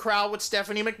Saray in the crowd with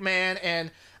Stephanie McMahon,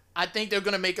 and I think they're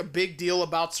going to make a big deal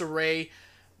about Saray.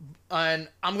 And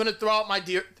I'm going to throw out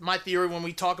my theory when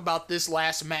we talk about this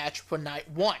last match for night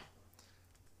one.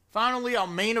 Finally, our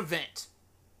main event.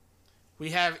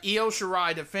 We have Io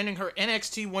Shirai defending her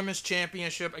NXT Women's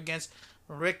Championship against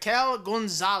Raquel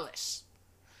Gonzalez.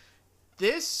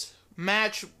 This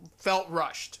match felt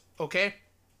rushed, okay?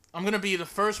 I'm going to be the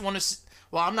first one to...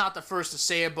 Well, I'm not the first to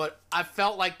say it, but I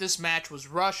felt like this match was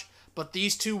rushed, but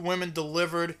these two women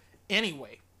delivered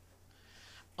anyway.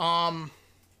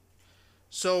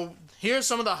 So, here's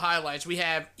some of the highlights. We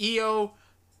have Io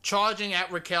charging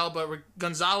at Raquel, but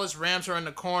Gonzalez rams her in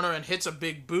the corner and hits a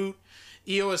big boot.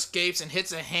 Io escapes and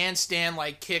hits a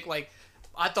handstand kick.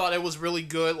 I thought it was really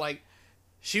good.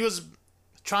 She was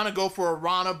trying to go for a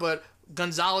Rana, but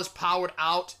Gonzalez powered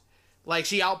out.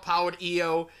 She outpowered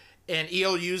Io, and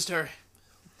Io used her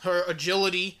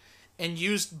agility and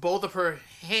used both of her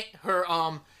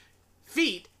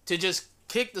feet to just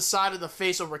kick the side of the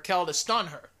face of Raquel to stun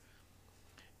her.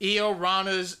 Io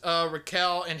Ranas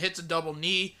Raquel and hits a double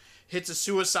knee. hits a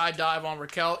suicide dive on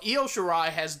Raquel. Io Shirai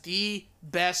has the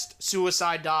best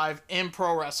suicide dive in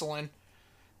pro wrestling.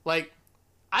 Like,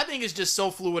 I think it's just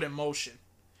so fluid in motion.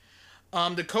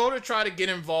 Dakota tried to get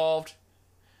involved,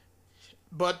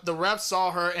 but the ref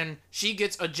saw her and she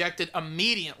gets ejected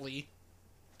immediately.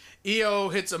 Io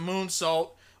hits a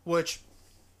moonsault, which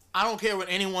I don't care what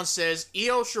anyone says.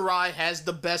 Io Shirai has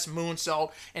the best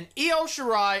moonsault, and Io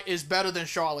Shirai is better than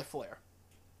Charlotte Flair.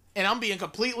 And I'm being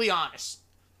completely honest.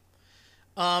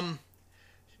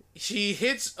 She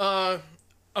hits a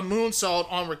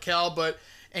moonsault on Raquel,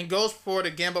 and goes for it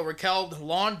again, but Raquel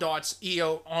lawn darts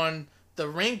Io on the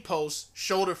ring post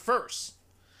shoulder first.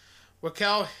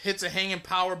 Raquel hits a hanging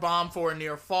power bomb for a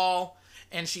near fall,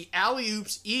 and she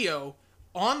alley-oops Io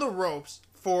on the ropes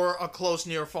for a close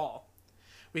near fall.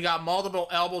 We got multiple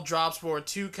elbow drops for a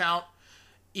 2 count.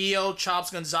 Io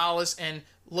chops Gonzalez and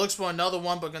looks for another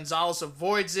one, but Gonzalez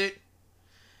avoids it.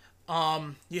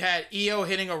 You had Io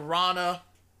hitting a Rana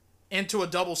into a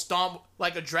double stomp,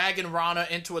 like a Dragon Rana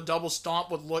into a double stomp,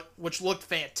 which looked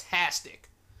fantastic.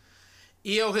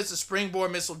 Io hits a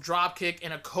springboard missile dropkick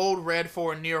and a code red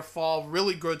for a near fall.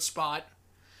 Really good spot.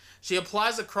 She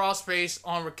applies a crossface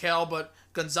on Raquel, but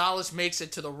Gonzalez makes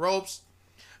it to the ropes.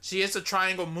 She hits a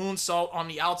triangle moonsault on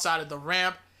the outside of the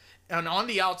ramp. And on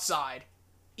the outside,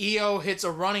 Io hits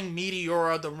a running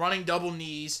Meteora, the running double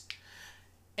knees.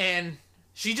 And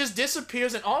she just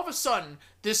disappears, and all of a sudden,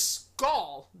 this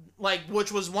skull,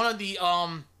 which was one of the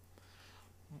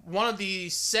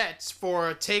sets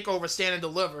for TakeOver Stand and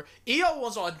Deliver, Io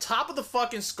was on top of the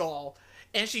fucking skull,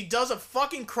 and she does a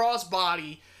fucking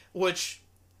crossbody, which,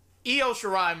 Io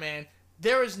Shirai, man,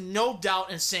 there is no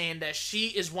doubt in saying that she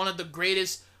is one of the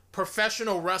greatest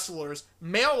professional wrestlers,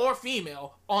 male or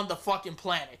female, on the fucking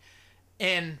planet.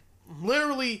 And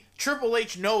literally, Triple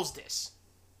H knows this.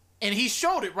 And he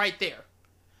showed it right there.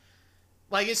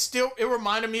 It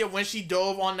reminded me of when she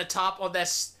dove on the top of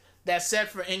that set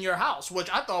for In Your House, which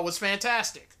I thought was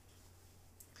fantastic.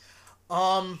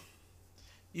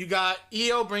 You got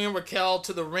Io bringing Raquel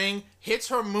to the ring, hits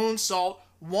her moonsault,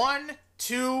 1,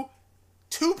 2,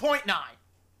 2.9.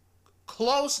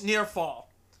 Close near fall.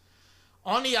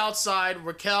 On the outside,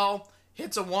 Raquel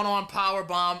hits a one-arm power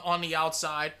bomb on the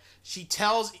outside. She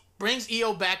brings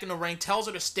Io back in the ring, tells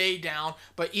her to stay down,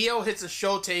 but Io hits a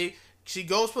shote. She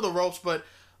goes for the ropes, but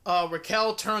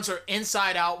Raquel turns her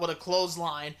inside out with a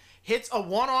clothesline, hits a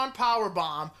one-arm power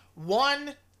bomb.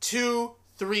 1, 2,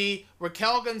 3.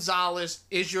 Raquel Gonzalez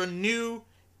is your new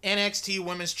NXT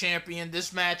Women's Champion.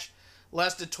 This match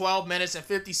lasted 12 minutes and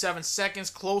 57 seconds,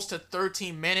 close to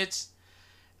 13 minutes.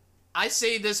 I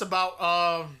say this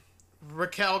about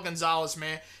Raquel Gonzalez,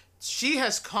 man. She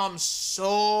has come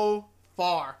so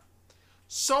far.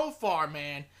 So far,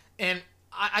 man. And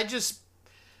I just...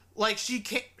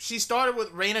 she started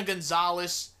with Reina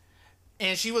Gonzalez,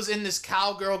 and she was in this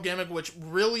cowgirl gimmick, which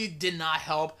really did not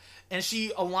help. And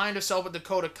she aligned herself with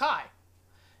Dakota Kai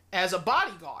as a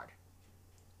bodyguard.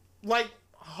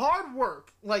 Hard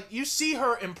work. You see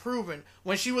her improving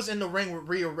when she was in the ring with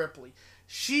Rhea Ripley.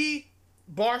 She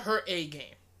brought her A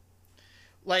game.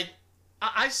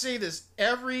 I say this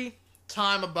every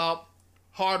time about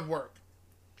hard work.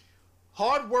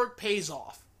 Hard work pays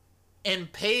off.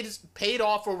 And paid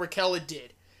off for Raquel, it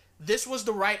did. This was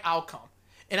the right outcome.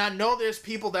 And I know there's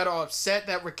people that are upset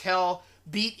that Raquel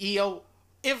beat Io.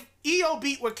 If Io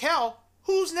beat Raquel,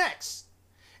 who's next?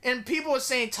 And people are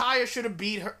saying Taya should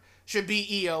beat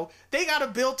Io. They got to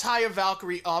build Taya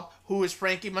Valkyrie up, who is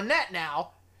Frankie Monette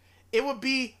now. It would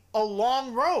be a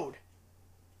long road.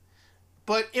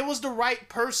 But it was the right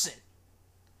person.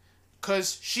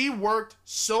 Because she worked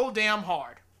so damn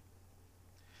hard.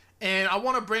 And I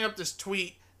want to bring up this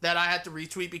tweet that I had to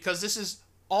retweet because this is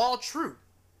all true.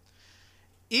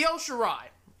 Io Shirai.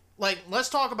 Let's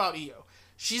talk about Io.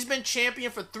 She's been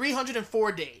champion for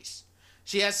 304 days.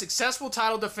 She has successful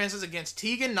title defenses against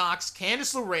Tegan Nox,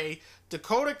 Candice LeRae,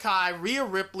 Dakota Kai, Rhea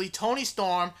Ripley, Toni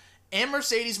Storm, and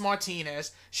Mercedes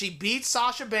Martinez. She beat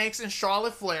Sasha Banks and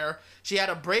Charlotte Flair. She had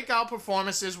a breakout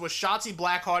performances with Shotzi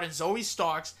Blackheart and Zoe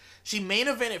Starks. She main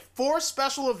evented 4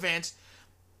 special events.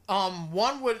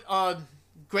 One with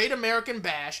Great American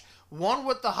Bash, one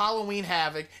with the Halloween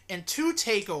Havoc, and 2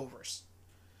 takeovers.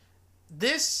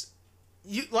 This,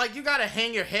 you gotta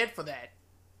hang your head for that.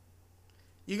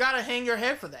 You gotta hang your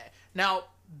head for that. Now,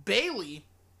 Bayley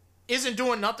isn't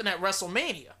doing nothing at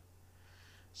WrestleMania.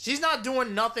 She's not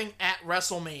doing nothing at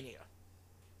WrestleMania.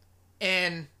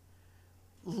 And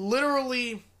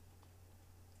literally,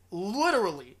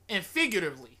 and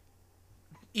figuratively,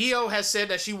 Io has said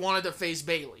that she wanted to face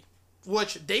Bayley,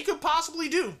 which they could possibly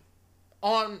do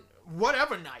on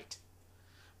whatever night.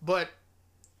 But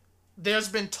there's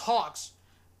been talks,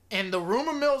 and the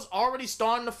rumor mill's already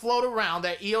starting to float around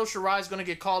that Io Shirai is going to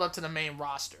get called up to the main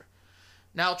roster.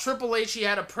 Now, Triple H,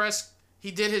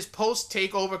 he did his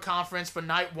post-takeover conference for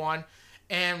night one,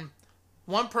 and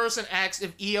one person asked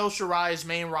if Io Shirai is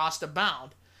main roster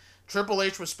bound. Triple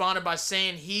H responded by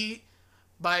saying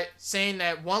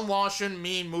that one loss shouldn't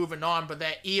mean moving on, but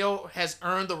that Io has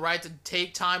earned the right to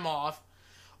take time off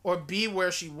or be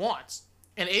where she wants.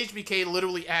 And HBK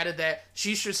literally added that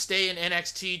she should stay in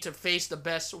NXT to face the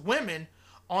best women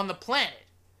on the planet.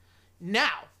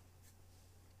 Now,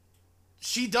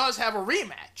 she does have a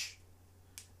rematch.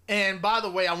 And by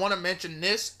the way, I want to mention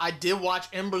this. I did watch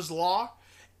Ember's Law.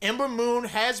 Ember Moon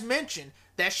has mentioned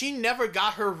that she never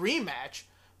got her rematch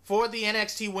for the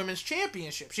NXT Women's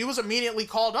Championship. She was immediately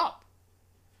called up.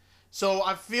 So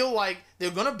I feel like they're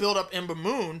going to build up Ember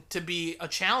Moon to be a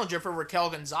challenger for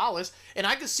Raquel Gonzalez. And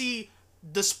I could see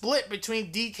the split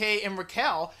between DK and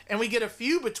Raquel, and we get a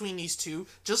feud between these two,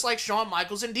 just like Shawn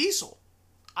Michaels and Diesel.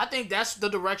 I think that's the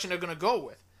direction they're going to go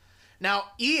with. Now,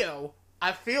 Io,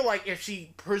 I feel like if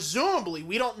she, presumably,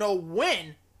 we don't know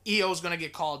when Io is going to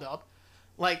get called up.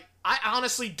 Like, I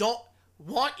honestly don't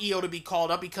want Io to be called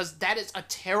up because that is a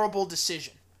terrible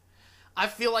decision. I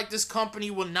feel like this company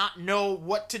will not know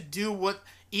what to do with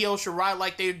Io Shirai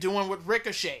like they're doing with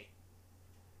Ricochet.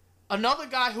 Another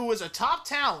guy who is a top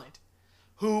talent,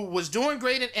 who was doing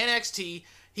great in NXT,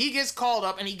 he gets called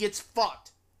up and he gets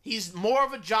fucked. He's more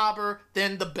of a jobber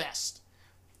than the best.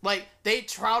 Like, they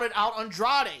touted out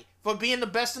Andrade for being the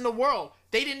best in the world.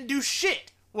 They didn't do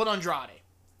shit with Andrade.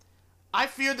 I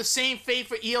fear the same fate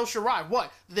for Io Shirai.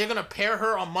 What? They're going to pair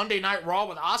her on Monday Night Raw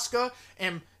with Asuka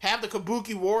and have the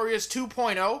Kabuki Warriors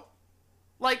 2.0?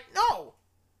 Like, no.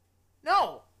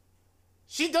 No.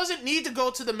 She doesn't need to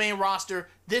go to the main roster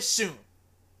this soon.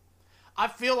 I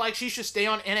feel like she should stay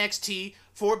on NXT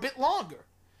for a bit longer.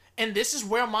 And this is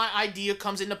where my idea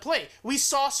comes into play. We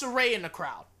saw Sarray in the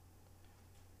crowd.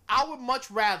 I would much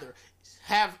rather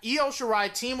have Io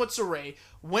Shirai team with Sarray,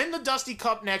 win the Dusty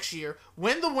Cup next year,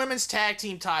 win the women's tag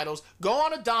team titles, go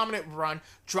on a dominant run,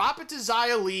 drop it to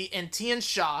Xia Li and Tian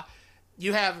Sha.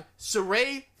 You have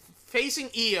Sarray facing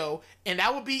Io, and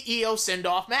that would be Io's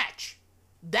send-off match.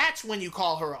 That's when you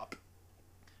call her up.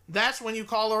 That's when you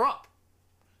call her up.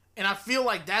 And I feel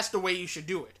like that's the way you should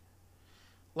do it.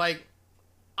 Like,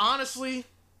 honestly,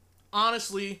 I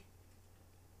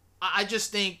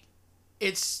just think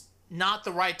it's not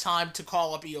the right time to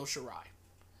call up Io Shirai.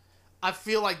 I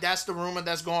feel like that's the rumor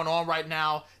that's going on right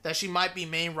now, that she might be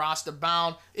main roster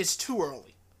bound. It's too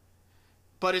early.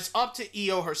 But it's up to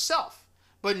Io herself.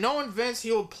 But knowing Vince,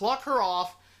 he'll pluck her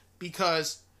off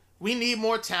because we need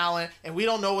more talent and we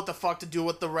don't know what the fuck to do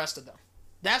with the rest of them.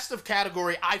 That's the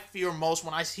category I fear most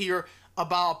when I hear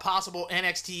about a possible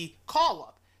NXT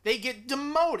call-up. They get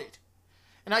demoted.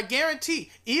 And I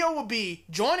guarantee Io will be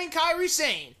joining Kairi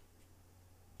Sane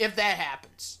if that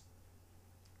happens.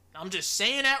 I'm just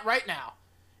saying that right now.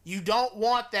 You don't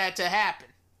want that to happen.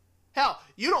 Hell,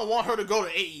 you don't want her to go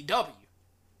to AEW.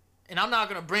 And I'm not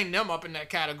going to bring them up in that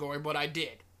category, but I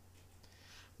did.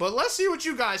 But let's see what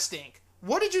you guys think.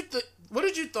 What did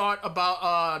you thought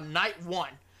about night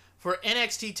one for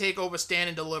NXT TakeOver Stand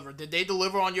and Deliver? Did they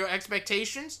deliver on your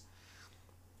expectations?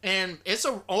 And it's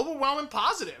an overwhelming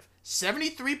positive.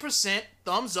 73%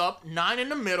 thumbs up, 9 in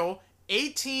the middle,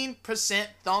 18%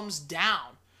 thumbs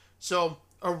down. So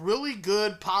a really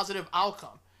good positive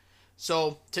outcome.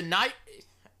 So tonight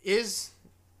is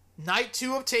night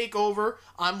 2 of TakeOver.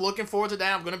 I'm looking forward to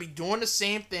that. I'm going to be doing the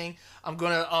same thing. I'm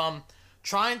going to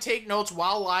try and take notes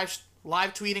while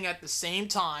live tweeting at the same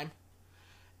time.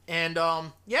 And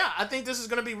yeah, I think this is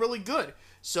going to be really good.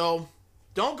 So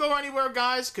don't go anywhere,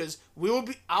 guys, because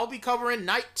I'll be covering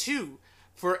night 2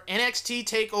 for NXT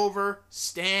TakeOver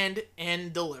Stand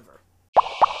and Deliver.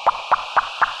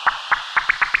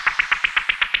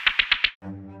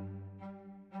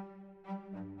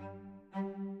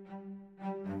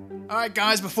 Alright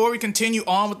guys, before we continue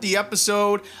on with the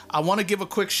episode, I want to give a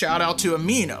quick shout out to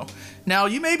Amino. Now,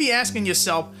 you may be asking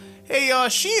yourself, hey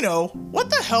Shino, what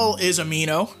the hell is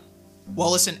Amino?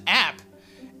 Well, it's an app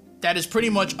that is pretty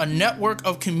much a network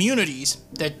of communities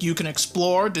that you can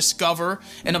explore, discover,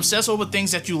 and obsess over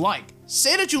things that you like.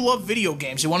 Say that you love video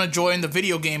games, you want to join the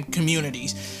video game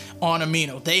communities on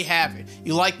Amino, they have it.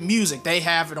 You like music, they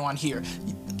have it on here.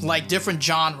 Like different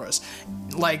genres.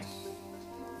 Like,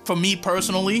 for me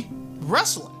personally,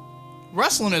 wrestling.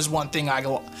 Wrestling is one thing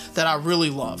that I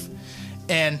really love.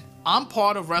 And I'm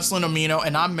part of Wrestling Amino,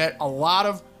 and I met a lot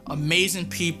of amazing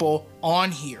people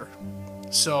on here.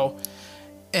 So,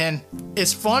 and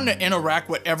it's fun to interact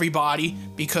with everybody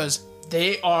because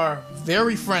they are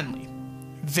very friendly.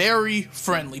 very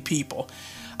friendly people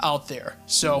out there.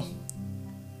 So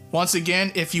once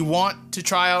again, if you want to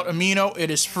try out Amino, it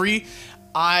is free.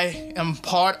 I am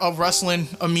part of Wrestling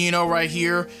Amino right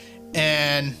here,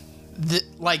 and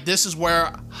this is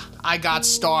where I got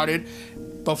started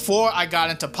before I got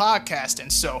into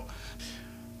podcasting. So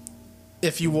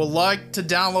if you would like to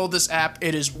download this app,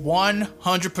 it is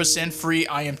 100% free.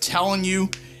 I am telling you,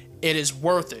 it is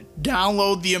worth it.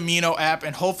 Download the Amino app,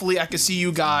 and hopefully I can see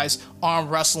you guys on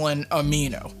Wrestling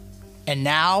Amino. And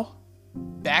now,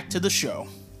 back to the show.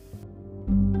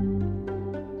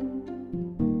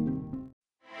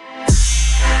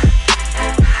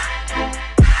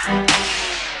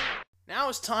 Now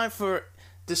it's time for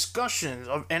discussions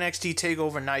of NXT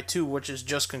TakeOver Night 2, which is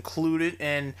just concluded.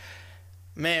 And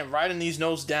man, writing these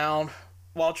notes down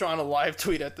while trying to live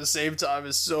tweet at the same time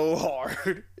is so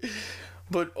hard.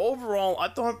 But overall, I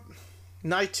thought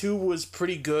Night 2 was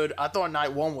pretty good. I thought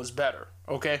Night 1 was better,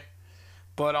 okay?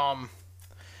 But,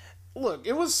 look,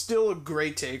 it was still a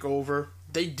great TakeOver.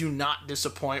 They do not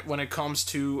disappoint when it comes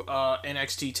to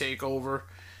NXT TakeOver.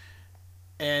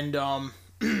 And,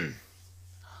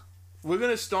 we're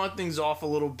going to start things off a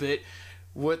little bit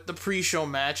with the pre-show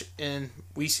match, and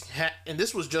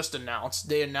this was just announced.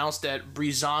 They announced that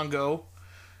Breezango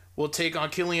will take on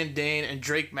Killian Dane and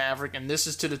Drake Maverick, and this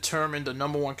is to determine the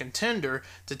number one contender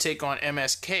to take on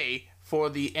MSK for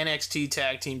the NXT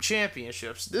Tag Team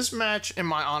Championships. This match, in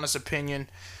my honest opinion,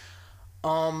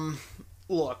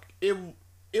 look, it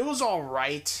was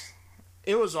alright.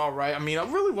 It was alright. I mean,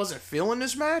 I really wasn't feeling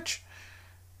this match.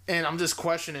 And I'm just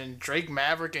questioning Drake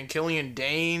Maverick and Killian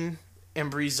Dane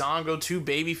and Breezango, two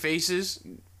baby faces.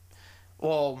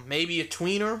 Well, maybe a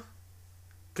tweener.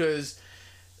 Because,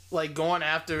 like, going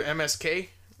after MSK,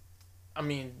 I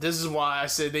mean, this is why I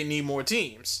said they need more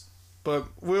teams. But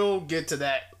we'll get to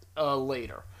that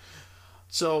later.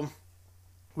 So,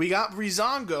 we got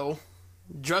Breezango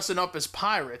dressing up as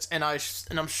pirates. And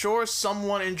I'm sure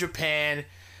someone in Japan,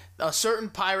 a certain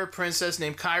pirate princess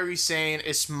named Kairi Sane,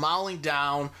 is smiling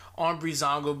down on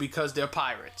Breezango because they're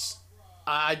pirates.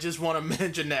 I just want to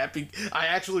mention that. I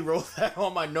actually wrote that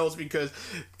on my notes because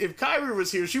if Kairi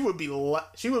was here, she would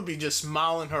be just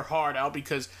smiling her heart out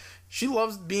because she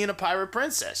loves being a pirate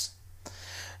princess.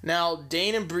 Now,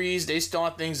 Dane and Breeze, they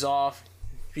start things off.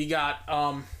 We got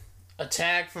a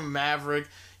tag from Maverick.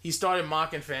 He started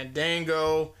mocking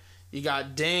Fandango. You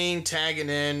got Dane tagging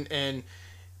in, and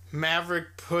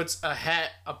Maverick puts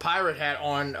a pirate hat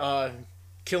on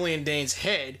Killian Dane's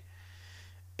head,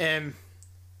 and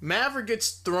Maverick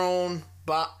gets thrown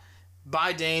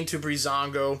by Dane to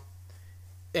Breezango,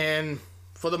 and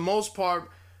for the most part,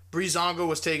 Breezango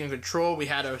was taking control. We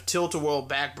had a tilt-a-whirl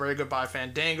backbreaker by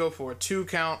Fandango for a 2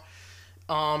 count.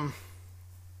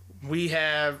 We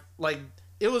have,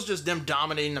 it was just them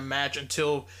dominating the match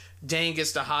until Dane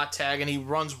gets the hot tag and he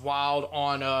runs wild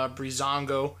on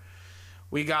Breezango.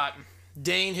 We got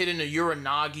Dane hitting a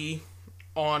Uranagi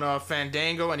on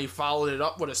Fandango, and he followed it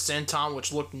up with a senton,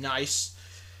 which looked nice.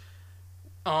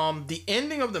 The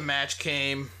ending of the match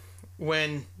came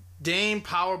when Dane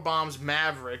powerbombs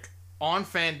Maverick on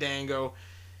Fandango,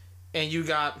 and you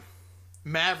got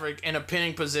Maverick in a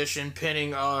pinning position,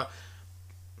 pinning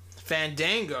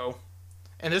Fandango,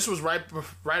 and this was right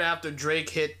after Drake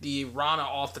hit the Rana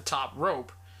off the top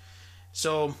rope.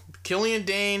 So Killian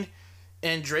Dane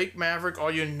and Drake Maverick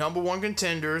are your number one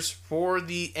contenders for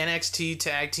the NXT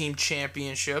Tag Team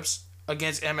Championships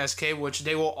against MSK, which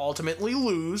they will ultimately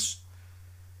lose.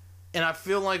 And I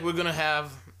feel like we're going to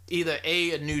have either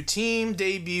A, a new team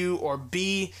debut, or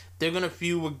B, they're going to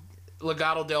feud with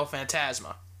Legado del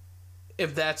Fantasma,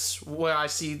 if that's where I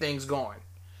see things going.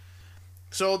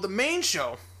 So the main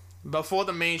show, before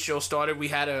the main show started, we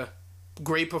had a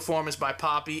great performance by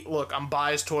Poppy. Look, I'm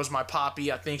biased towards my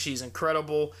Poppy. I think she's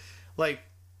incredible.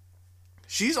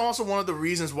 She's also one of the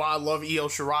reasons why I love Io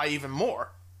Shirai even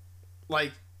more.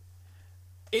 They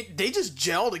just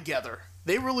gel together.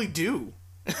 They really do.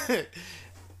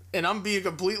 And I'm being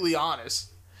completely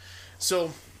honest.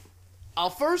 So,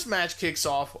 our first match kicks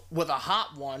off with a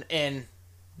hot one, and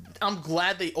I'm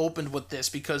glad they opened with this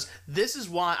because this is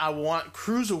why I want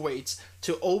cruiserweights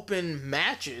to open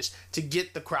matches to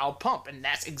get the crowd pumped, and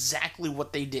that's exactly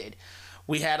what they did.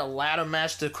 We had a ladder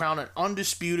match to crown an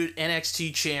undisputed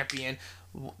NXT champion,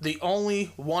 the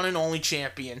one and only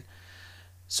champion.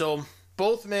 So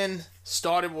both men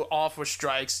started off with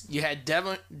strikes. You had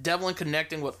Devlin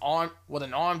connecting with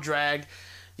an arm drag.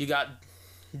 You got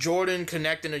Jordan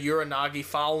connecting a Uranagi,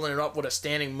 following it up with a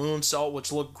standing moonsault,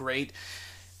 which looked great.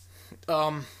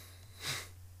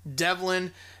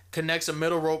 Devlin connects a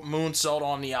middle rope moonsault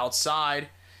on the outside,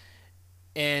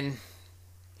 and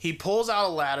He pulls out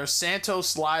a ladder. Santos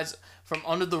slides from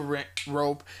under the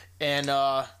rope, and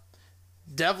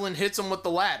Devlin hits him with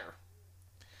the ladder.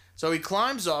 So he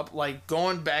climbs up, like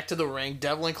going back to the ring.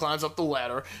 Devlin climbs up the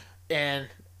ladder, and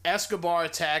Escobar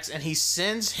attacks, and he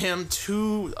sends him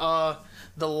to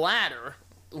the ladder,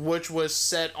 which was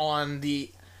set on the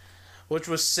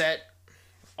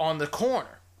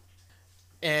corner.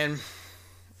 And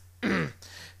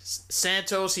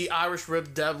Santos, he Irish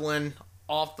ripped Devlin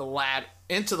off the ladder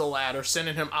into the ladder,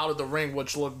 sending him out of the ring,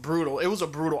 which looked brutal. It was a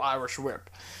brutal Irish whip.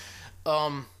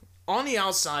 On the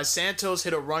outside, Santos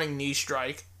hit a running knee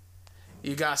strike.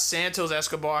 You got Santos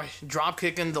Escobar drop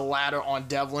kicking the ladder on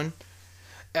Devlin.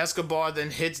 Escobar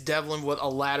then hits Devlin with a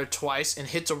ladder twice and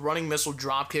hits a running missile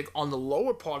drop kick on the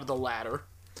lower part of the ladder.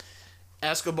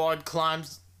 Escobar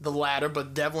climbs the ladder,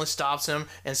 but Devlin stops him,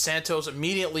 and Santos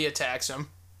immediately attacks him.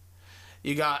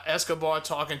 You got Escobar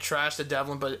talking trash to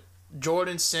Devlin, but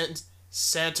Jordan sent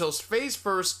Santos face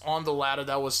first on the ladder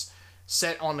that was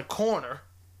set on the corner.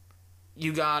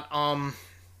 You got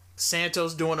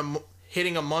Santos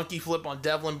hitting a monkey flip on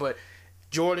Devlin, but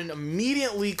Jordan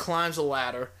immediately climbs the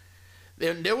ladder.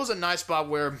 There was a nice spot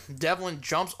where Devlin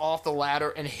jumps off the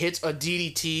ladder and hits a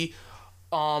DDT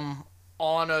on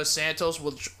Santos,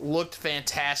 which looked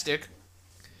fantastic.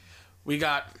 We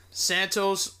got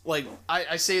Santos, like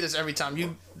I say this every time.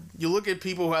 You look at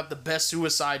people who have the best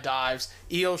suicide dives.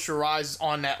 Io Shirai is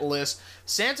on that list.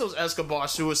 Santos Escobar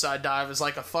suicide dive is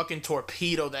like a fucking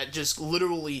torpedo that just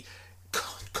literally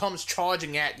comes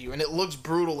charging at you, and it looks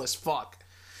brutal as fuck.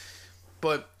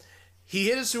 But he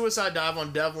hit a suicide dive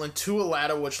on Devlin to a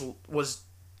ladder, which was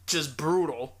just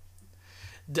brutal.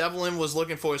 Devlin was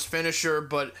looking for his finisher,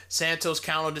 but Santos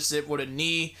countered it with a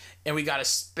knee, and we got a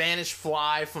Spanish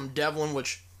fly from Devlin,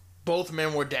 which both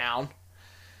men were down.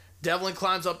 Devlin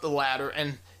climbs up the ladder,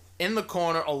 and in the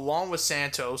corner, along with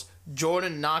Santos,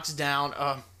 Jordan knocks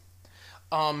down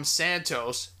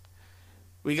Santos.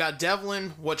 We got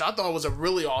Devlin, which I thought was a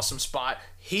really awesome spot.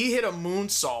 He hit a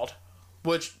moonsault,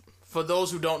 which, for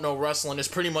those who don't know wrestling, is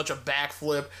pretty much a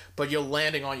backflip, but you're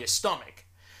landing on your stomach.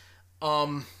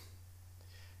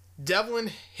 Devlin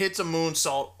hits a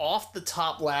moonsault off the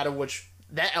top ladder, which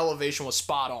that elevation was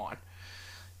spot on.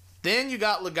 Then you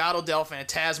got Legado del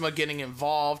Fantasma getting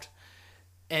involved,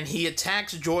 and he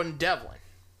attacks Jordan Devlin.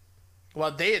 Well,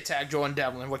 they attack Jordan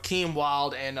Devlin, Joaquin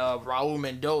Wilde and Raul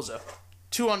Mendoza.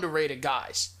 Two underrated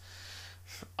guys.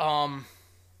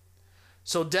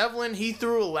 So Devlin, he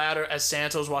threw a ladder at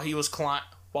Santos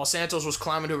while Santos was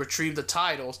climbing to retrieve the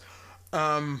titles.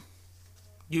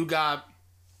 You got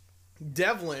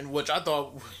Devlin, which I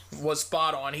thought was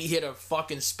spot on. He hit a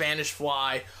fucking Spanish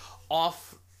fly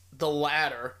off the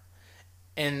ladder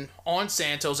and on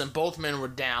Santos, and both men were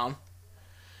down.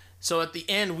 So at the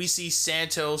end, we see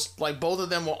Santos, like both of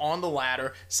them were on the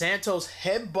ladder. Santos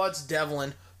headbutts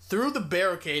Devlin through the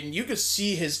barricade, and you could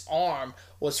see his arm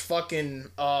was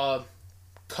fucking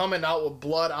coming out with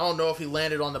blood. I don't know if he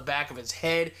landed on the back of his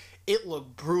head. It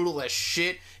looked brutal as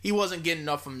shit. He wasn't getting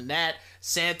enough from that.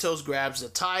 Santos grabs the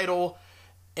title,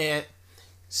 and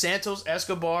Santos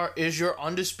Escobar is your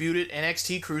undisputed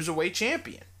NXT Cruiserweight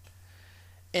Champion.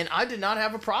 And I did not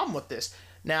have a problem with this.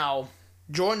 Now,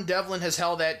 Jordan Devlin has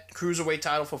held that Cruiserweight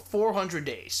title for 400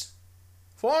 days.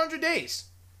 400 days.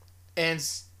 And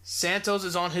Santos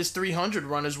is on his 300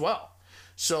 run as well.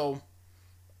 So,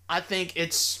 I think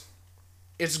it's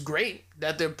great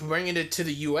that they're bringing it to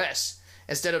the U.S.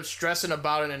 instead of stressing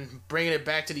about it and bringing it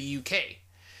back to the U.K.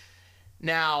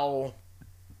 Now,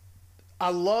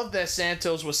 I love that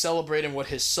Santos was celebrating with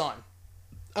his son.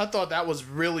 I thought that was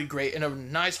really great and a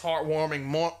nice heartwarming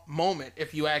moment,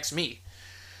 if you ask me.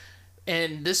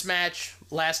 And this match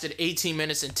lasted 18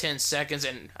 minutes and 10 seconds,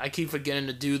 and I keep forgetting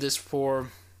to do this for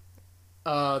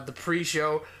the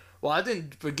pre-show. Well, I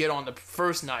didn't forget on the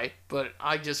first night, but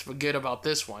I just forget about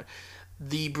this one.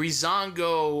 The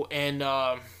Breezango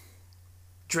and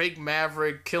Drake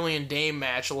Maverick Killian Dane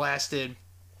match lasted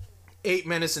 8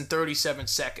 minutes and 37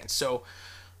 seconds. So,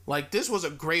 like, this was a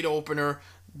great opener.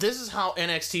 This is how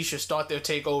NXT should start their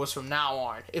takeovers from now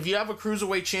on. If you have a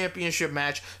Cruiserweight Championship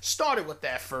match, start it with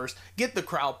that first. Get the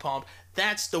crowd pumped.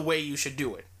 That's the way you should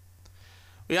do it.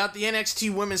 We got the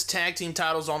NXT Women's Tag Team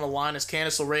titles on the line as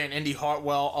Candice LeRae and Indy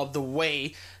Hartwell of The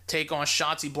Way take on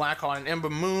Shotzi Blackheart and Ember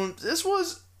Moon. This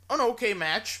was an okay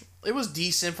match. It was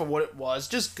decent for what it was,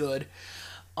 just good.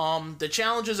 The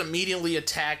challengers immediately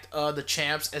attacked the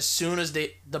champs as soon as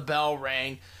the bell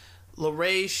rang.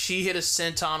 LeRae, she hit a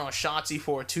senton on Shotzi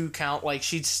for a 2 count, like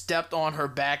she'd stepped on her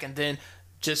back and then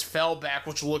just fell back,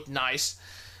 which looked nice.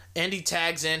 Indy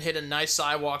tags in, hit a nice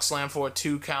sidewalk slam for a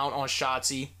 2 count on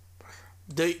Shotzi.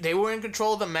 they were in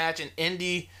control of the match, and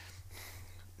Indy.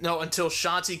 No, until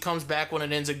Shotzi comes back with an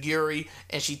enziguri,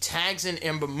 and she tags in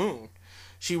Ember Moon.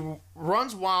 She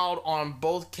runs wild on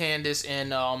both Candice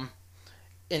and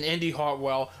Indy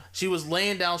Hartwell. She was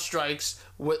laying down strikes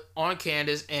on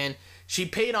Candice, and she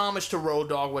paid homage to Road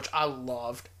Dogg, which I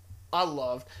loved.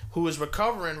 Who is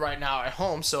recovering right now at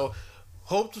home. So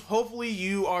hopefully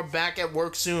you are back at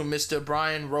work soon, Mr.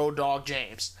 Brian Road Dogg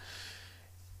James.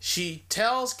 She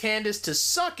tells Candice to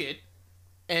suck it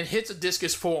and hits a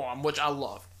discus forearm, which I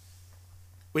love.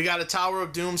 We got a Tower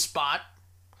of Doom spot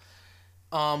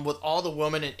with all the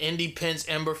women, and Indy pins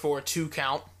Ember for a 2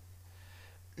 count.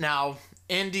 Now,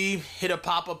 Indy hit a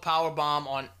pop-up powerbomb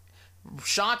on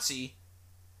Shotzi,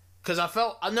 because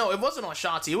no, it wasn't on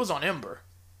Shotzi, it was on Ember.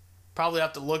 Probably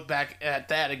have to look back at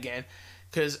that again,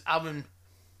 because I've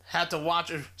had to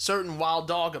watch a certain wild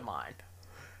dog of mine.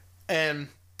 And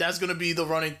that's going to be the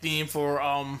running theme for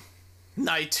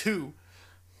night 2.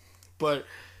 But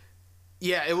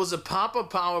yeah, it was a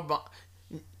pop-up powerbomb.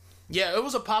 Yeah, it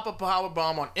was a pop-up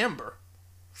powerbomb on Ember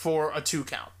for a 2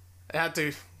 count. I had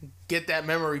to get that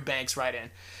memory banks right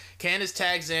in. Candice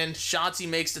tags in, Shotzi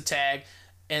makes the tag,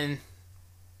 and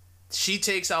she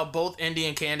takes out both Indy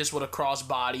and Candice with a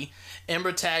crossbody.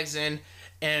 Ember tags in,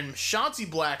 and Shotzi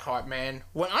Blackheart, man,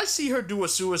 when I see her do a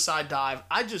suicide dive,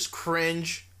 I just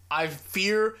cringe. I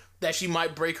fear that she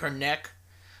might break her neck.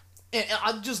 And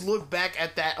I just look back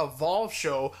at that Evolve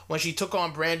show when she took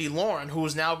on Brandi Lauren, who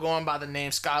is now going by the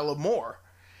name Skylar Moore.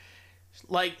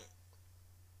 Like,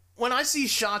 when I see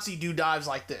Shotzi do dives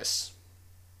like this,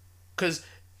 because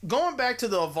going back to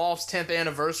the Evolve's 10th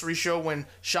anniversary show when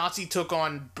Shotzi took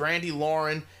on Brandi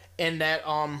Lauren in that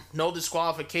no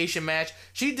disqualification match,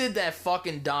 she did that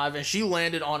fucking dive and she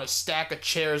landed on a stack of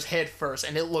chairs head first,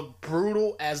 and it looked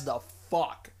brutal as the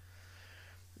fuck.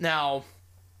 Now,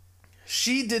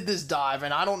 she did this dive,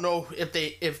 and I don't know if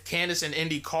Candice and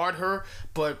Indy card her,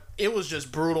 but it was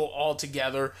just brutal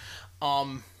altogether.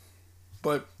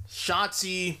 But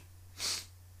Shotzi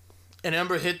and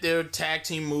Ember hit their tag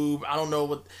team move. I don't know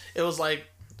what it was, like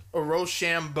a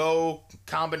Rochambeau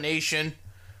combination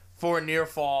for a near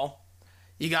fall.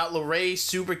 You got LeRae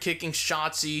super kicking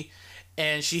Shotzi,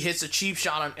 and she hits a cheap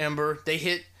shot on Ember. They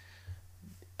hit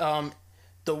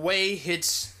the way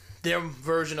hits their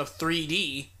version of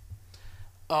 3D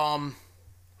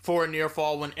for a near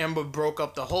fall when Ember broke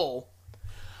up the hole.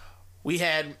 We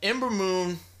had Ember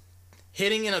Moon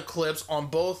hitting an eclipse on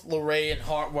both LeRae and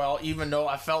Hartwell, even though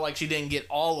I felt like she didn't get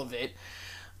all of it.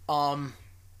 And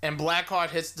Blackheart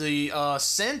hits the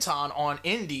senton on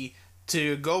Indy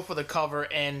to go for the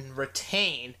cover and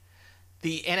retain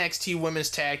the NXT Women's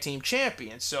Tag Team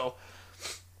Champion. So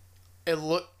it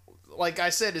looked, like I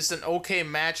said, it's an okay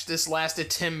match. This lasted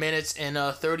 10 minutes and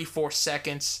 34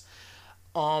 seconds.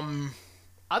 I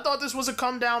thought this was a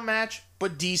come down match,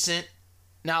 but decent.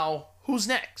 Now, who's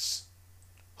next?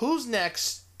 Who's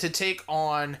next to take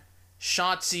on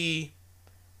Shotzi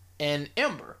and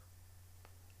Ember?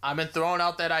 I've been throwing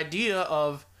out that idea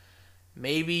of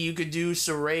maybe you could do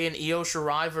Saray and Io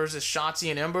Shirai versus Shotzi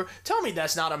and Ember. Tell me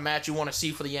that's not a match you want to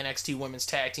see for the NXT Women's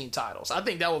Tag Team titles. I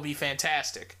think that would be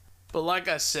fantastic. But like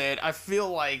I said, I feel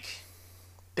like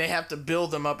they have to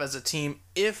build them up as a team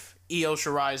if Io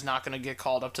Shirai is not going to get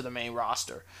called up to the main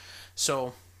roster.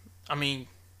 So, I mean,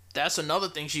 that's another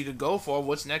thing she could go for.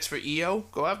 What's next for Io?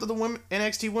 Go after the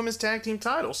NXT Women's Tag Team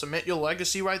title. Cement your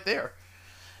legacy right there.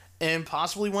 And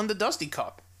possibly win the Dusty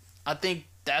Cup. I think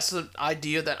that's an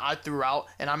idea that I threw out,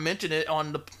 and I mentioned it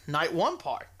on the night 1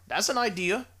 part. That's an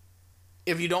idea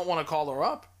if you don't want to call her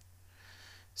up.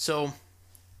 So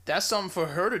that's something for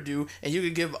her to do, and you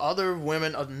could give other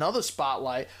women another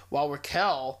spotlight while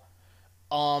Raquel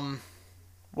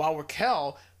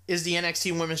is the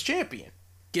NXT Women's Champion.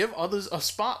 Give others a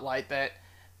spotlight that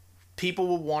people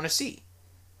will want to see.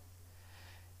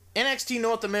 NXT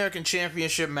North American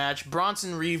Championship match,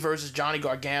 Bronson Reed versus Johnny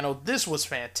Gargano. This was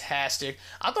fantastic.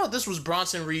 I thought this was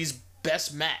Bronson Reed's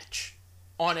best match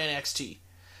on NXT.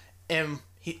 And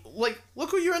look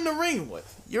who you're in the ring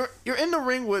with. You're in the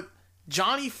ring with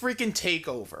Johnny freaking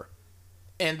TakeOver.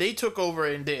 And they took over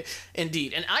indeed.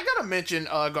 And I gotta mention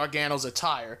Gargano's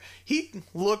attire. He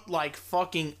looked like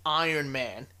fucking Iron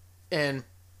Man. And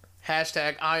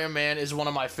hashtag Iron Man is one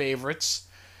of my favorites.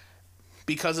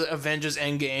 Because of Avengers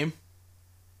Endgame.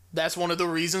 That's one of the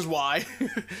reasons why.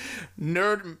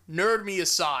 nerd me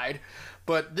aside.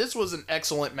 But this was an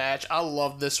excellent match. I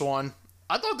loved this one.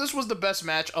 I thought this was the best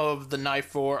match of the night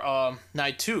for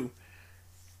night 2.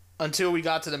 Until we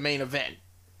got to the main event.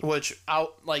 Which I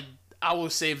will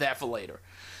save that for later.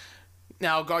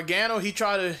 Now, Gargano, he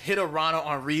tried to hit a Rana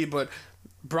on Reed, but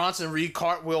Bronson Reed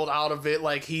cartwheeled out of it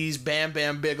like he's Bam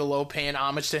Bam Bigelow, paying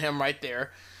homage to him right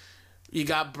there. You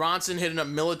got Bronson hitting a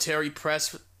military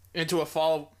press into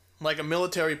a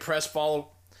military press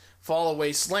fall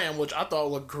away slam, which I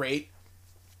thought looked great.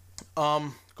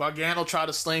 Gargano tried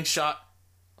a slingshot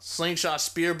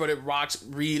spear, but it rocks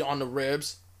Reed on the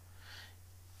ribs.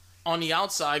 On the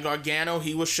outside, Gargano,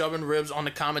 he was shoving ribs on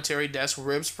the commentary desk,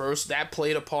 ribs first. That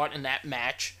played a part in that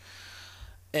match.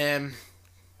 And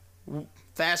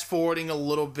fast forwarding a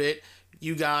little bit,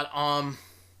 you got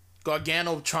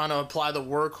Gargano trying to apply the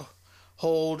work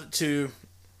hold to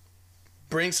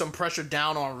bring some pressure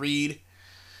down on Reed.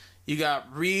 You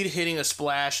got Reed hitting a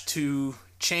splash to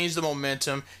change the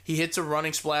momentum. He hits a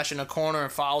running splash in the corner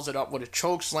and follows it up with a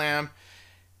choke slam.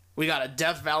 We got a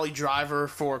Death Valley driver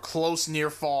for a close near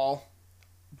fall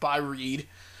by Reed.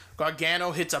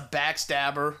 Gargano hits a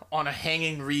backstabber on a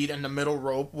hanging Reed in the middle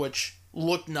rope, which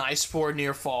looked nice for a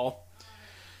near fall.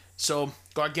 So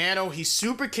Gargano, he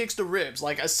super kicks the ribs.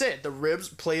 Like I said, the ribs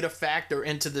played a factor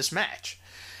into this match.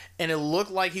 And it looked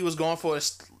like he was going for a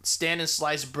stand and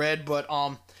slice bread, but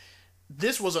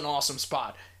this was an awesome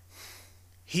spot.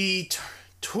 He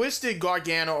twisted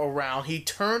Gargano around. He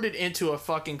turned it into a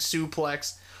fucking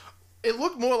suplex. It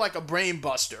looked more like a brain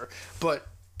buster, but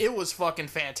it was fucking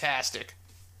fantastic.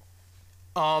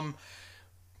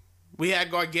 We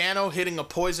had Gargano hitting a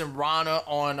poison Rana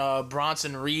on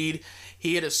Bronson Reed.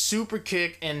 He hit a super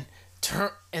kick and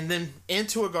then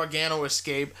into a Gargano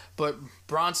escape, but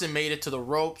Bronson made it to the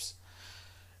ropes.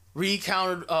 Reed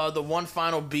countered the one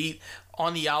final beat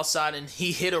on the outside, and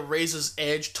he hit a razor's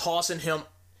edge,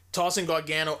 tossing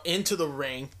Gargano into the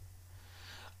ring.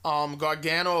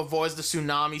 Gargano avoids the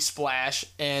tsunami splash,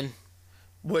 and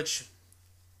which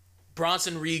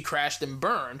Bronson Reed crashed and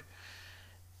burned,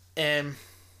 and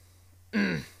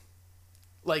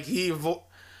like and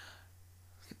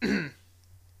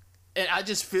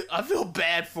I feel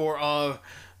bad for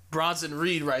Bronson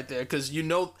Reed right there, because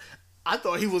I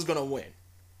thought he was gonna win.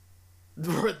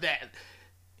 For that,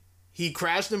 he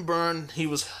crashed and burned. He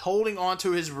was holding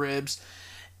onto his ribs,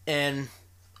 and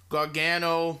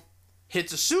Gargano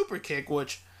hits a super kick,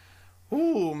 which,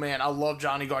 ooh man, I love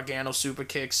Johnny Gargano super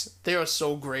kicks. They are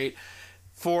so great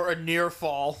for a near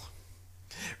fall.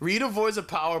 Reed avoids a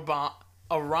power bomb,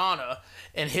 a Rana,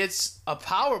 and hits a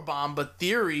power bomb, but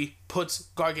Theory puts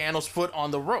Gargano's foot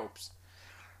on the ropes.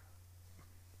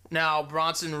 Now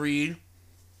Bronson Reed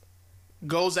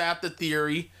goes after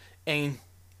Theory, and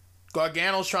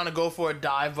Gargano's trying to go for a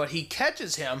dive, but he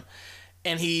catches him,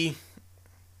 and he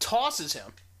tosses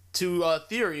him to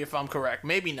Theory, if I'm correct.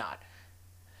 Maybe not.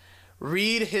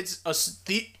 Reed hits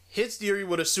Theory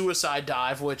with a suicide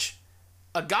dive, which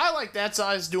a guy like that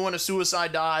size doing a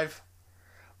suicide dive,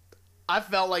 I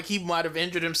felt like he might have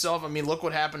injured himself. I mean, look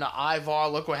what happened to Ivar.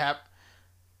 Look what happened.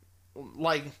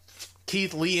 Like,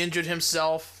 Keith Lee injured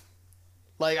himself.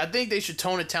 Like, I think they should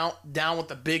tone it down with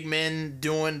the big men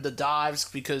doing the dives,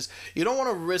 because you don't want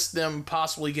to risk them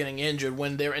possibly getting injured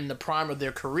when they're in the prime of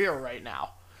their career right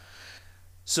now.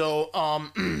 So,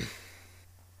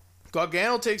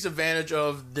 Gargano takes advantage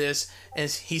of this, and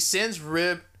he sends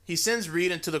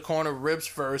Reed into the corner, ribs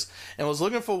first, and was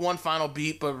looking for one final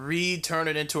beat, but Reed turned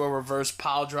it into a reverse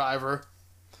pile driver.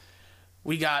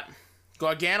 We got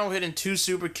Gargano hitting two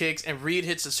super kicks, and Reed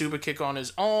hits a super kick on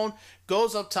his own,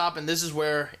 goes up top, and this is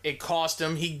where it cost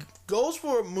him. He goes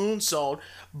for a moonsault,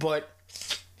 but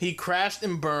he crashed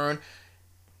and burned.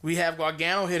 We have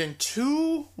Gargano hitting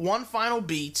one final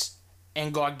beats,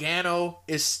 and Gargano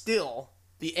is still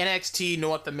the NXT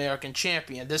North American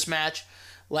Champion. This match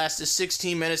lasted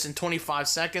 16 minutes and 25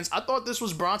 seconds. I thought this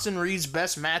was Bronson Reed's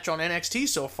best match on NXT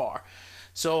so far.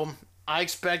 So I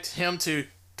expect him to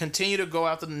continue to go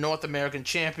after the North American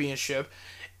Championship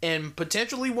and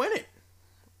potentially win it.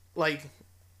 Like,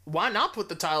 why not put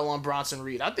the title on Bronson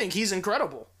Reed? I think he's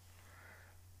incredible.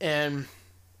 And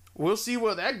we'll see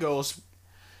where that goes.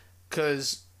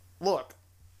 Because, look,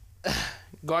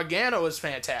 Gargano is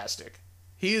fantastic.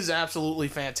 He is absolutely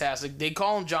fantastic. They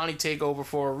call him Johnny TakeOver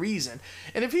for a reason.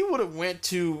 And if he would have went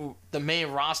to the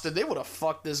main roster, they would have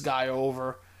fucked this guy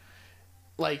over.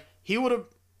 Like, he would have...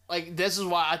 Like, this is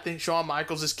why I think Shawn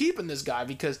Michaels is keeping this guy,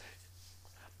 because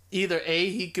either A,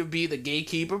 he could be the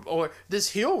gatekeeper, or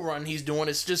this heel run he's doing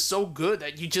is just so good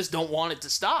that you just don't want it to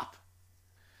stop.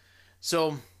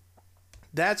 So,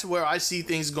 that's where I see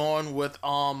things going with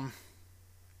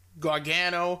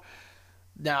Gargano.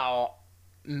 Now,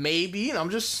 maybe, and I'm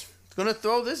just going to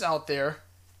throw this out there,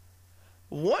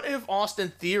 what if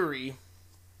Austin Theory,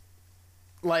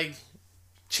 like,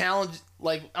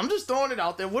 I'm just throwing it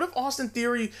out there, what if Austin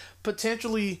Theory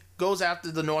potentially goes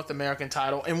after the North American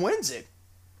title and wins it?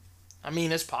 I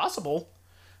mean, it's possible,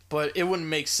 but it wouldn't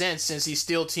make sense since he's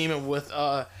still teaming with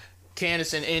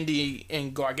Candice and Indy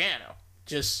and Gargano.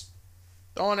 Just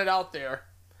throwing it out there.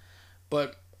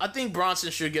 But I think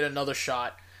Bronson should get another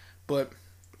shot, but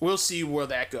we'll see where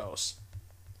that goes.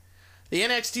 The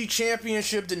NXT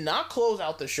Championship did not close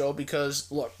out the show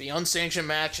because, look, the unsanctioned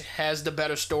match has the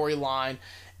better storyline,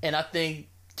 and I think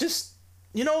just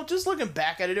looking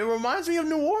back at it, it reminds me of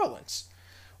New Orleans,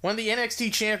 when the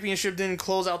NXT Championship didn't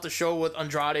close out the show with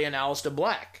Andrade and Aleister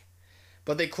Black,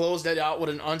 but they closed it out with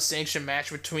an unsanctioned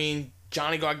match between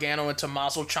Johnny Gargano and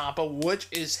Tommaso Ciampa, which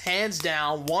is hands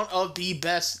down one of the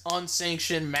best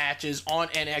unsanctioned matches on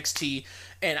NXT,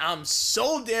 and I'm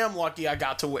so damn lucky I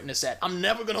got to witness that. I'm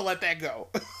never going to let that go.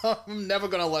 I'm never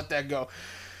going to let that go.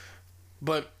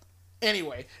 But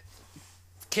anyway,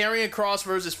 Karrion Kross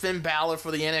versus Finn Balor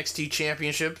for the NXT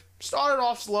Championship started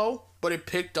off slow, but it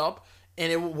picked up,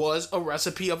 and it was a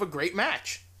recipe of a great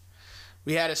match.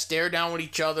 We had a stare down with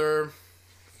each other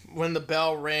when the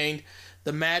bell rang.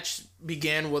 The match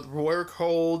began with work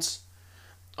holds.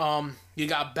 You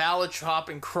got Balor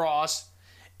chopping Kross,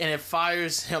 and it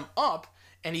fires him up,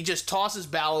 and he just tosses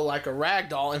Balor like a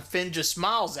ragdoll, and Finn just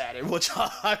smiles at it, which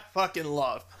I fucking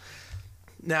love.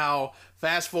 Now,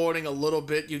 fast forwarding a little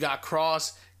bit, you got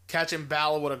Kross catching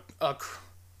Balor with a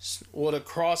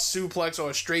cross suplex or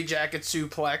a straightjacket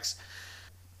suplex.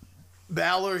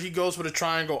 Balor, he goes with a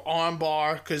triangle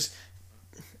armbar,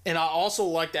 and I also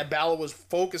like that Balor was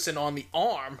focusing on the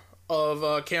arm of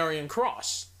Karrion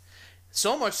Kross.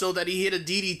 So much so that he hit a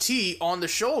DDT on the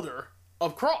shoulder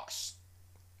of Kross.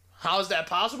 How is that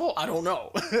possible? I don't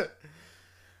know.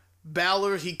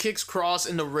 Balor, he kicks Kross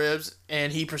in the ribs,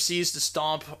 and he proceeds to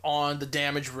stomp on the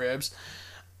damaged ribs.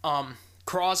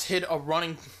 Kross hit a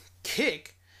running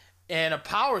kick, and a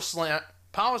power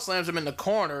slams him in the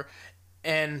corner,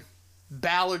 and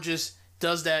Balor just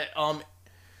does that,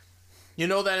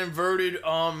 that inverted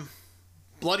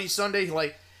Bloody Sunday?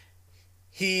 Like,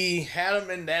 he had him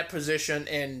in that position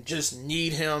and just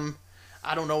kneed him.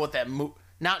 I don't know what that move...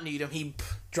 Not kneed him. He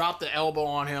dropped the elbow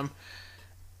on him.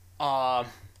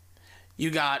 You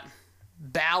got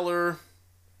Balor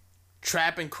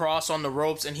trapping Kross on the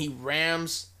ropes, and he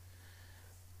rams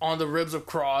on the ribs of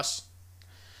Kross.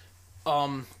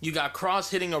 You got Kross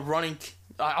hitting a running...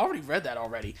 I already read that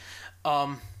already.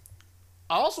 I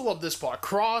also love this part.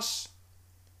 Kross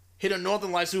hit a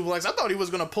Northern Light suplex. I thought he was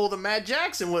going to pull the Matt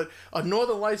Jackson with a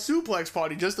Northern Light suplex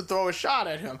party just to throw a shot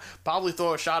at him. Probably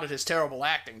throw a shot at his terrible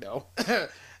acting, though.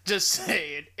 Just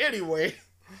saying. Anyway,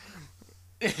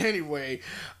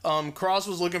 Kross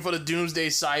was looking for the Doomsday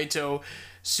Saito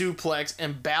suplex,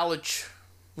 and Balor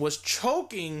was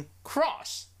choking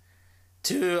Kross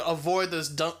to avoid this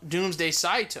Doomsday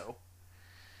Saito.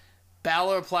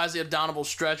 Balor applies the abdominal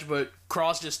stretch, but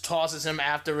Kross just tosses him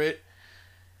after it.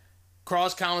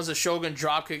 Kross counters a Shogun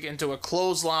dropkick into a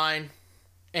clothesline,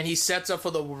 and he sets up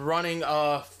for the running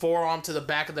forearm to the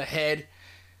back of the head.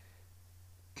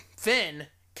 Finn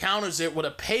counters it with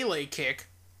a Pele kick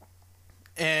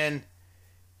and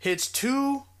hits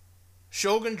two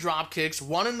Shogun dropkicks,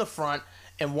 one in the front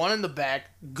and one in the back,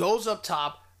 goes up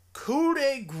top, coup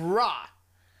de grace,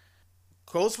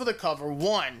 goes for the cover,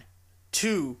 1,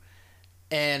 2,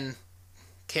 and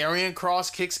Karrion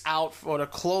Kross kicks out for the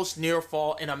close near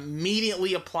fall and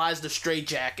immediately applies the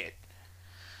straitjacket.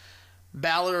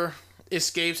 Balor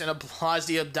escapes and applies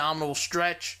the abdominal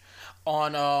stretch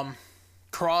on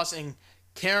Kross, and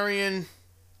Karrion,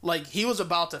 like, he was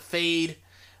about to fade,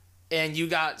 and you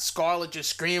got Scarlett just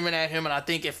screaming at him, and I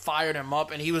think it fired him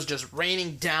up, and he was just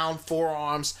raining down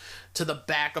forearms to the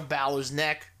back of Balor's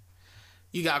neck.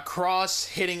 You got Kross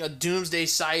hitting a Doomsday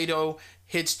Saito,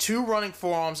 hits two running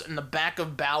forearms in the back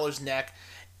of Balor's neck,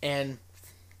 and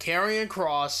Karrion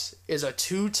Kross is a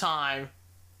 2-time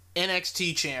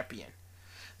NXT champion.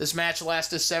 This match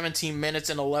lasted 17 minutes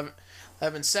and 11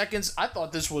 seconds. I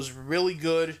thought this was really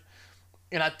good,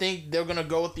 and I think they're going to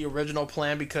go with the original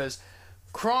plan because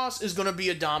Kross is going to be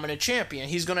a dominant champion.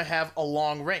 He's going to have a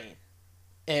long reign,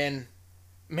 and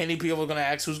many people are going to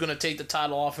ask who's going to take the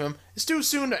title off him. It's too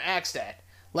soon to ask that.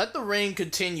 Let the reign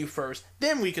continue first,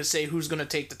 then we can say who's going to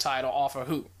take the title off of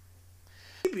who.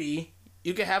 Maybe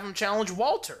you could have him challenge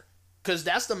Walter, because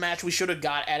that's the match we should have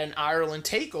got at an Ireland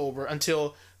TakeOver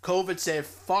until COVID said,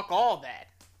 fuck all that.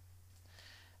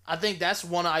 I think that's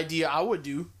one idea I would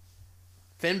do.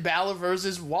 Finn Balor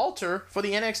versus Walter for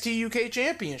the NXT UK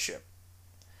Championship.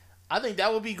 I think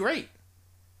that would be great.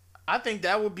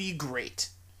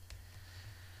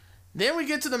 Then we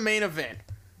get to the main event.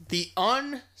 The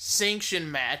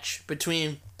unsanctioned match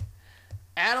between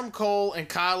Adam Cole and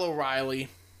Kyle O'Reilly.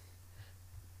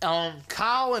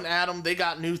 Kyle and Adam, they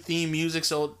got new theme music,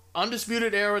 so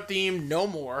Undisputed Era theme, no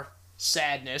more.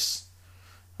 Sadness.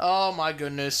 Oh my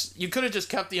goodness. You could have just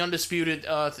kept the Undisputed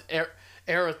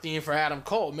Era theme for Adam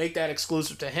Cole. Make that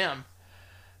exclusive to him.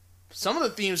 Some of the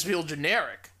themes feel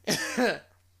generic.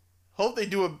 Hope they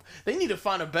do they need to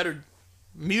find a better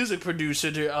music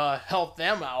producer to help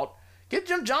them out. Get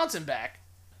Jim Johnson back.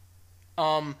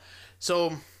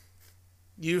 So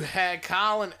you had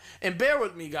Kyle and bear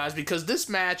with me, guys, because this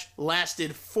match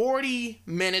lasted 40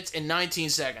 minutes and 19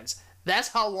 seconds. That's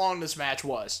how long this match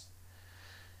was.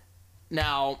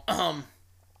 Now,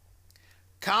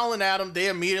 Kyle and Adam, they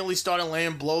immediately started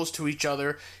laying blows to each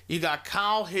other. You got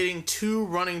Kyle hitting 2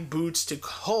 running boots to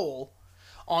Cole.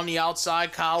 On the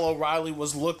outside, Kyle O'Reilly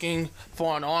was looking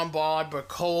for an armbar, but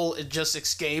Cole, it just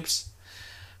escapes.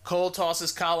 Cole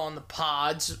tosses Kyle on the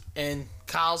pods, and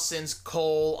Kyle sends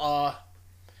Cole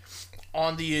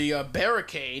on the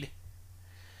barricade.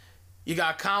 You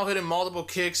got Kyle hitting multiple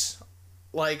kicks,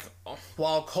 like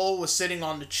while Cole was sitting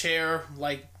on the chair,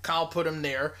 like Kyle put him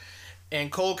there, and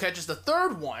Cole catches the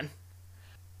third one,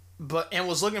 and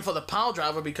was looking for the pile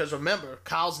driver because remember,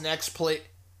 Kyle's neck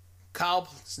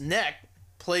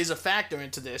plays a factor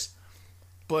into this,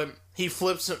 but he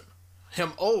flips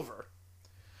him over.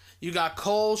 You got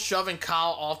Cole shoving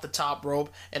Kyle off the top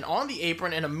rope and on the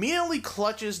apron and immediately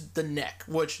clutches the neck,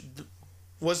 which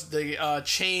was the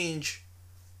change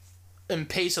in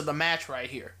pace of the match right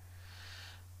here.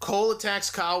 Cole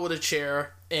attacks Kyle with a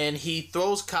chair and he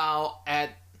throws Kyle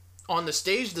on the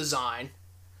stage design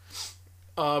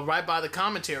right by the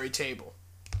commentary table.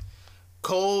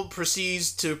 Cole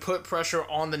proceeds to put pressure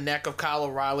on the neck of Kyle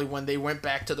O'Reilly when they went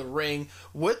back to the ring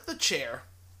with the chair.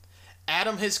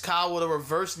 Adam hits Kyle with a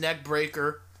reverse neck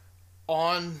breaker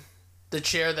on the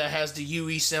chair that has the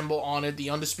UE symbol on it,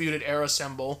 the Undisputed Era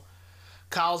symbol.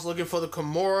 Kyle's looking for the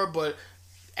Kimura, but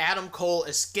Adam Cole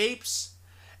escapes,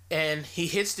 and he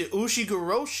hits the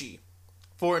Ushigoroshi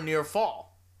for a near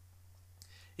fall.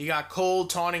 You got Cole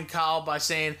taunting Kyle by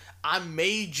saying, "I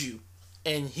made you."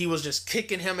 And he was just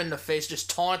kicking him in the face, just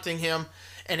taunting him,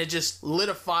 and it just lit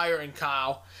a fire in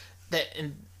Kyle.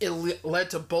 And it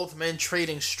led to both men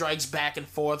trading strikes back and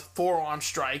forth, forearm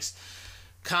strikes.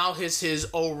 Kyle hits his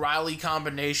O'Reilly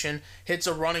combination, hits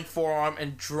a running forearm,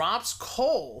 and drops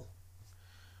Cole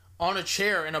on a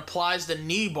chair and applies the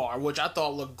knee bar, which I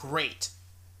thought looked great.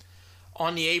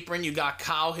 On the apron, you got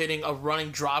Kyle hitting a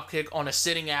running dropkick on a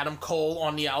sitting Adam Cole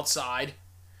on the outside.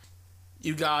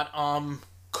 You got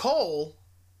Cole,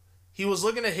 he was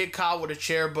looking to hit Kyle with a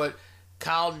chair, but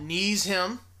Kyle knees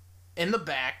him in the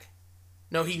back.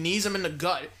 No, he knees him in the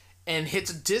gut and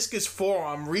hits a discus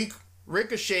forearm,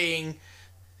 ricocheting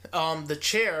the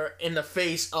chair in the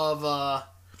face of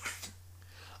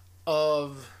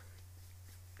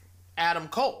Adam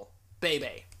Cole,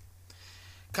 baby.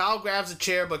 Kyle grabs the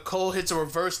chair, but Cole hits a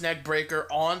reverse neck breaker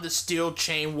on the steel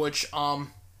chain, which he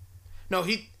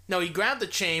grabbed the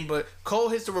chain, but Cole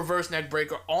hits the reverse neck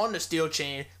breaker on the steel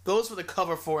chain, goes for the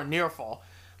cover for a near fall.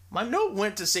 My note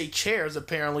went to say chairs,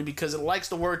 apparently, because it likes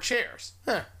the word chairs.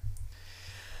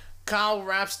 Kyle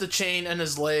wraps the chain in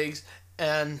his legs,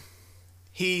 and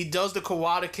he does the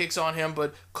Kawada kicks on him,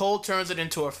 but Cole turns it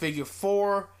into a figure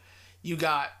 4. You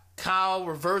got Kyle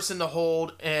reversing the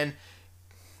hold, and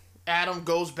Adam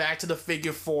goes back to the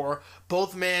figure 4.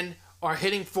 Both men are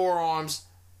hitting forearms,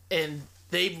 and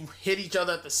they hit each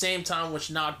other at the same time, which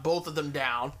knocked both of them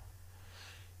down.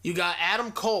 You got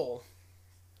Adam Cole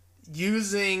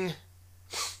using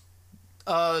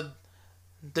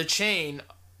the chain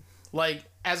like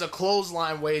as a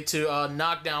clothesline way to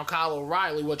knock down Kyle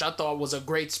O'Reilly, which I thought was a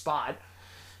great spot.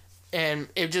 And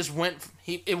it just went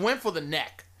for the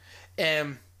neck.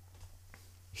 And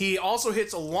he also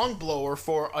hits a lung blower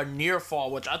for a near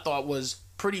fall, which I thought was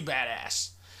pretty badass.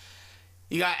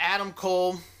 You got Adam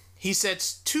Cole. He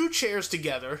sets 2 chairs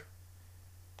together,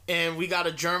 and we got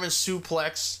a German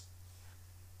suplex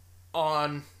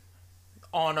on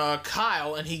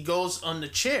Kyle, and he goes on the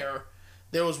chair.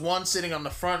 There was one sitting on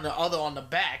the front and the other on the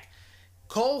back.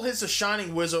 Cole hits a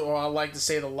Shining Wizard, or I like to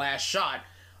say the last shot,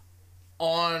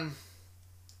 on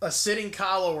a sitting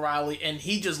Kyle O'Reilly, and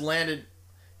he just landed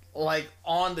like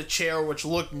on the chair, which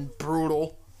looked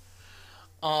brutal.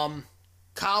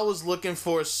 Kyle was looking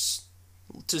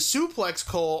to suplex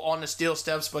Cole on the steel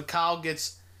steps, but Kyle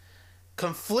gets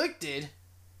conflicted.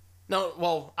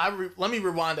 Let me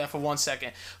rewind that for 1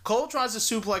 second. Cole tries to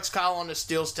suplex Kyle on the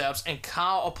steel steps, and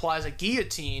Kyle applies a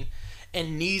guillotine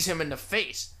and knees him in the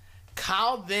face.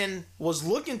 Kyle then was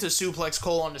looking to suplex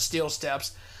Cole on the steel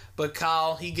steps, but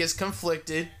Kyle, he gets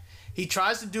conflicted. He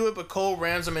tries to do it, but Cole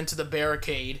rams him into the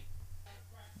barricade.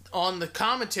 On the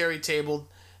commentary table,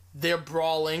 They're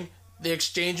brawling. They're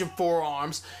exchanging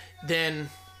forearms. Then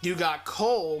you got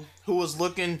Cole, who was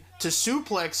looking to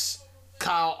suplex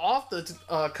Kyle off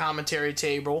the commentary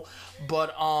table,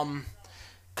 but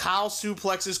Kyle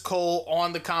suplexes Cole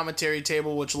on the commentary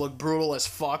table, which looked brutal as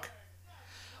fuck.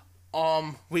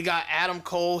 We got Adam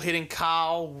Cole hitting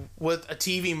Kyle with a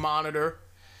TV monitor,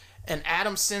 and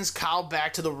Adam sends Kyle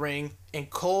back to the ring, and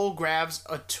Cole grabs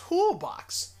a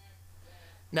toolbox.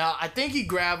 Now, I think he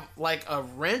grabbed like a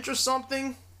wrench or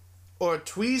something, or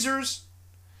tweezers,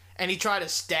 and he tried to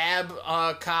stab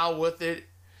Kyle with it,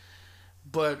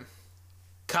 but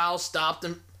Kyle stopped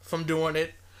him from doing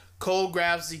it. Cole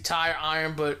grabs the tire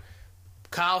iron, but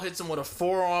Kyle hits him with a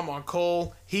forearm on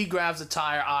Cole. He grabs the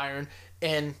tire iron,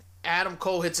 and Adam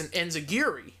Cole hits an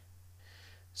enziguri.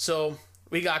 So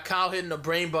we got Kyle hitting a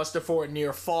brainbuster for a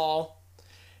near fall.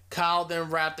 Kyle then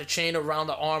wrapped the chain around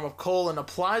the arm of Cole and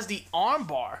applies the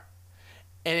armbar,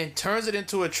 and it turns it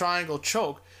into a triangle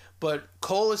choke. But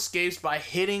Cole escapes by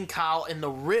hitting Kyle in the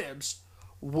ribs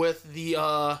with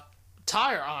the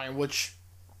tire iron, which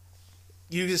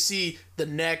you can see the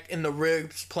neck and the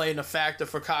ribs playing a factor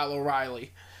for Kyle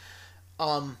O'Reilly.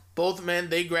 Both men,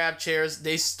 they grabbed chairs.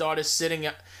 They started sitting.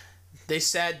 They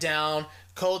sat down.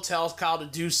 Cole tells Kyle to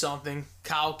do something.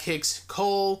 Kyle kicks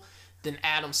Cole. Then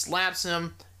Adam slaps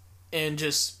him. And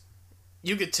just,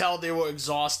 you could tell they were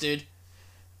exhausted.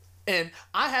 And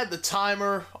I had the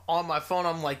timer on my phone.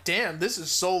 I'm like, damn, this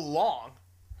is so long.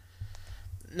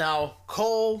 Now,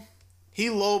 Cole, he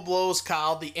low blows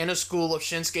Kyle, the inner school of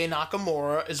Shinsuke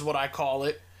Nakamura is what I call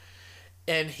it.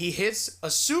 And he hits a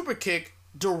super kick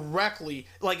directly.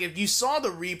 Like, if you saw the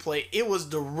replay, it was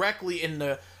directly in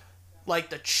the, like,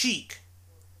 the cheek.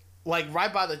 Like,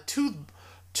 right by the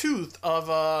tooth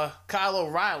of Kyle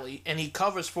O'Reilly. And he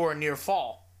covers for a near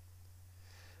fall.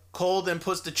 Cole then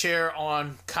puts the chair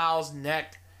on Kyle's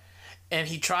neck, and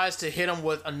he tries to hit him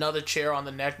with another chair on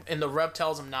the neck, and the ref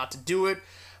tells him not to do it.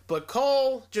 But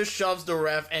Cole just shoves the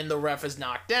ref, and the ref is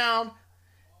knocked down.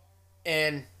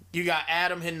 And you got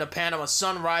Adam hitting the Panama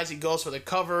Sunrise. He goes for the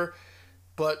cover,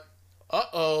 but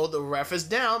the ref is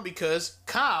down because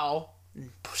Kyle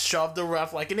shoved the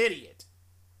ref like an idiot.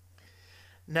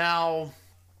 Now,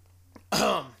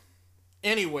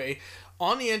 anyway,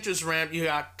 on the entrance ramp, you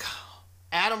got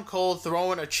Adam Cole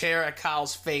throwing a chair at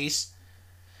Kyle's face.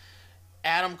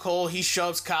 Adam Cole, he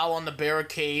shoves Kyle on the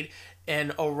barricade,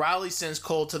 and O'Reilly sends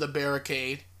Cole to the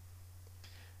barricade.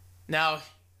 Now,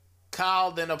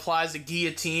 Kyle then applies the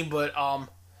guillotine, but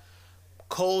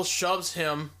Cole shoves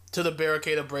him to the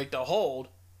barricade to break the hold.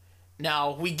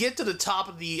 Now, we get to the top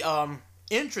of the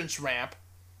entrance ramp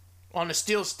on the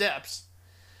steel steps.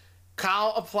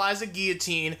 Kyle applies the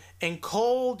guillotine, and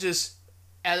Cole just,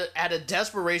 at a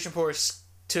desperation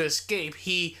to escape,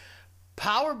 he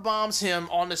power bombs him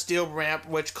on the steel ramp,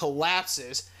 which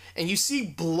collapses, and you see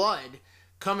blood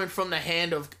coming from the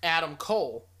hand of Adam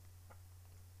Cole.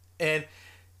 And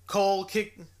Cole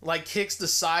kicks the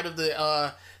side of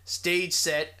the stage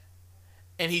set,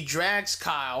 and he drags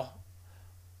Kyle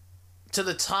to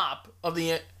the top of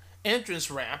the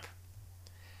entrance ramp.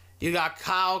 You got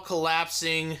Kyle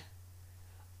collapsing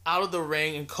out of the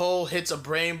ring, and Cole hits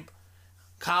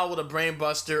Kyle with a brain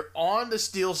buster on the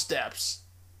steel steps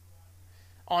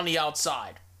on the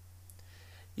outside.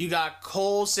 You got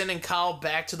Cole sending Kyle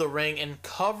back to the ring and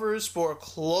covers for a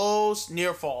close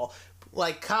near fall.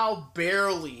 Like, Kyle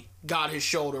barely got his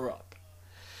shoulder up.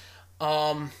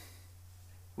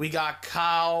 We got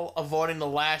Kyle avoiding the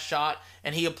last shot,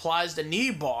 and he applies the knee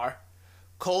bar.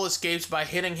 Cole escapes by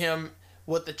hitting him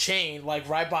with the chain, like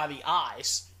right by the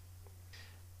eyes.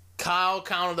 Kyle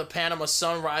countered the Panama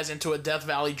Sunrise into a Death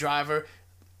Valley driver.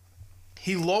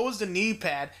 He lowers the knee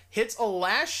pad, hits a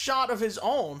last shot of his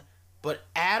own, but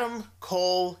Adam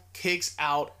Cole kicks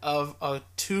out of a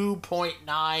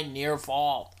 2.9 near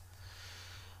fall.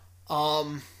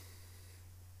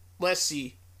 Let's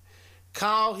see.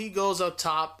 Kyle, he goes up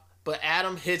top, but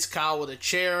Adam hits Kyle with a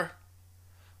chair.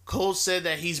 Cole said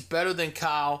that he's better than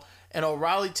Kyle, and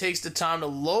O'Reilly takes the time to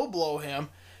low blow him.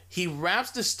 He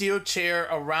wraps the steel chair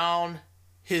around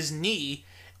his knee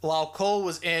while Cole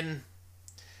was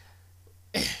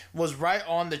right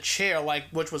on the chair,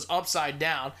 which was upside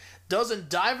down. Doesn't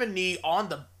dive a knee on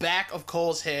the back of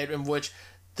Cole's head, in which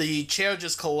the chair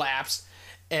just collapsed,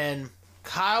 and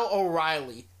Kyle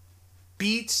O'Reilly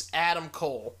beats Adam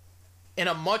Cole in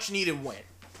a much needed win.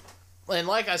 And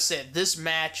like I said, this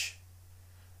match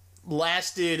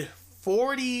lasted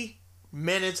 40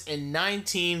 minutes and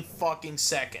 19 fucking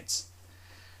seconds.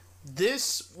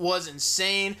 This was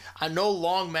insane. I know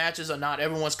long matches are not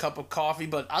everyone's cup of coffee,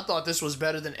 but I thought this was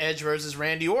better than Edge versus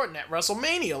Randy Orton at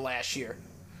WrestleMania last year,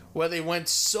 where they went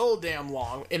so damn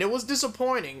long, and it was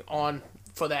disappointing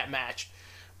for that match.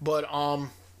 But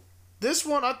this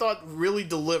one I thought really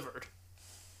delivered.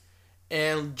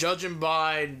 And judging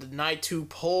by the night 2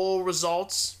 poll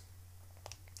results,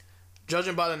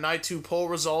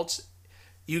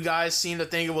 you guys seem to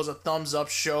think it was a thumbs up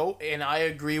show, and I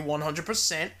agree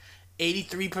 100%.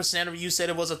 83% of you said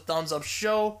it was a thumbs up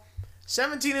show.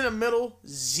 17 in the middle,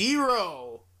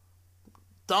 0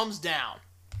 thumbs down.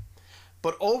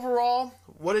 But overall,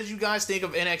 what did you guys think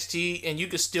of NXT? And you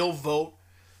could still vote.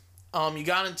 You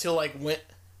got until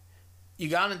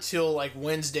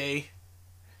Wednesday,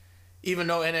 even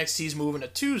though NXT's moving to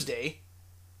Tuesday,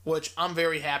 which I'm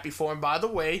very happy for. And by the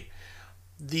way,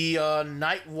 the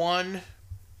night 1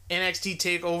 NXT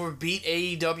TakeOver beat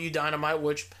AEW Dynamite,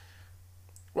 which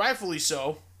rightfully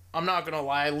so. I'm not gonna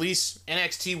lie. At least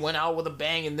NXT went out with a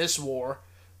bang in this war,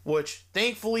 which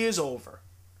thankfully is over.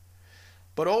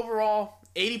 But overall,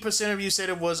 80% of you said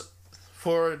it was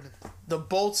for the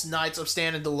both nights of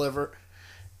Stand and Deliver.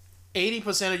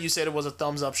 80% of you said it was a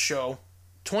thumbs up show.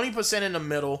 20% in the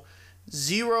middle.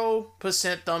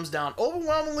 0% thumbs down.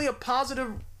 Overwhelmingly a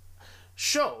positive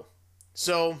show.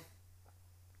 So,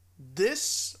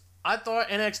 I thought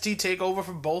NXT TakeOver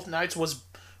for both nights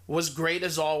was great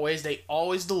as always. They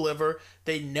always deliver.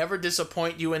 They never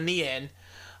disappoint you in the end.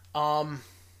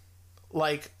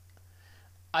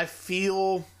 I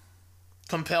feel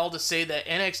compelled to say that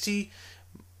NXT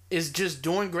is just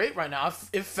doing great right now.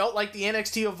 It felt like the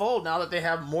NXT of old now that they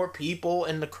have more people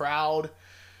in the crowd.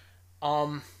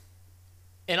 And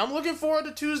I'm looking forward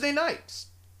to Tuesday nights.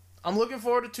 I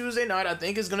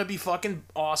think it's going to be fucking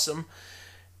awesome.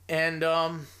 And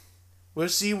we'll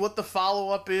see what the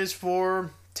follow-up is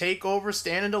for TakeOver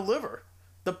Stand and Deliver.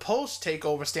 The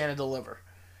post-TakeOver Stand and Deliver.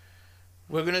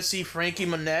 We're going to see Frankie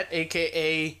Monette,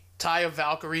 a.k.a. Taya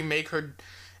Valkyrie, make her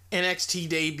NXT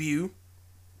debut.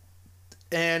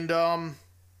 And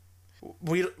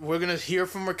we're going to hear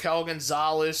from Raquel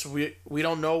Gonzalez. We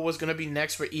don't know what's going to be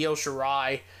next for Io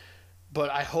Shirai. But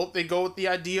I hope they go with the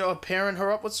idea of pairing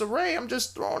her up with Saray. I'm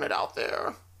just throwing it out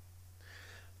there.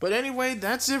 But anyway,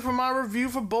 that's it for my review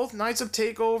for both nights of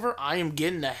TakeOver. I am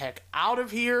getting the heck out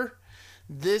of here.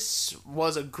 This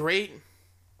was a great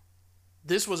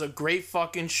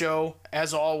fucking show,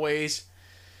 as always.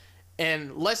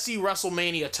 And let's see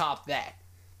WrestleMania top that.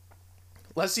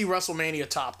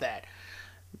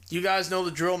 You guys know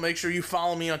the drill. Make sure you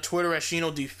follow me on Twitter at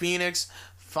ShinoDPhoenix.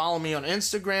 Follow me on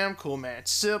Instagram,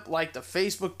 CoolManSip. Like the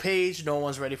Facebook page, No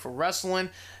One's Ready for Wrestling.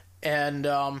 And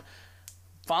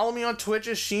follow me on Twitch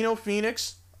at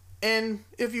ShinoPhoenix. And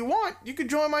if you want, you can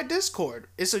join my Discord.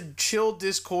 It's a chill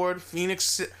Discord,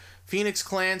 Phoenix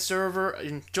Clan server.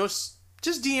 And just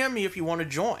DM me if you want to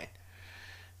join.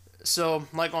 So,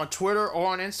 like on Twitter or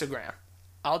on Instagram.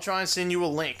 I'll try and send you a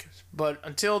link. But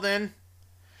until then,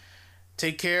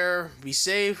 take care, be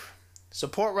safe,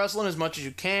 support wrestling as much as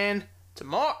you can.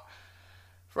 Tomorrow,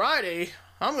 Friday,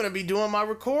 I'm going to be doing my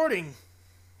recording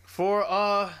for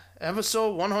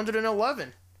episode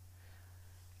 111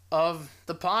 of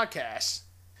the podcast.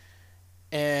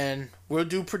 And we'll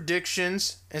do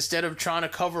predictions instead of trying to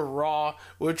cover Raw.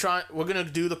 We're going to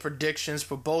do the predictions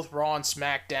for both Raw and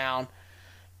SmackDown,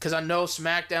 because I know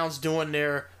SmackDown's doing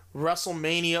their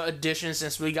WrestleMania edition,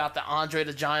 since we got the Andre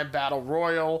the Giant Battle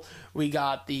Royal. We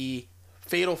got the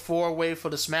Fatal 4-Way for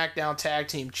the SmackDown Tag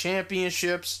Team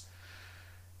Championships.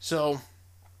 So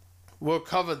we'll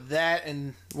cover that,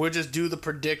 and we'll just do the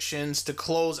predictions to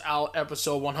close out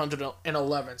episode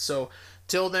 111. So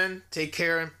till then, take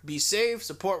care and be safe.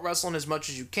 Support wrestling as much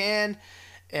as you can.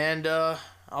 And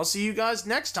I'll see you guys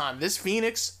next time. This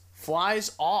Phoenix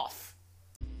flies off.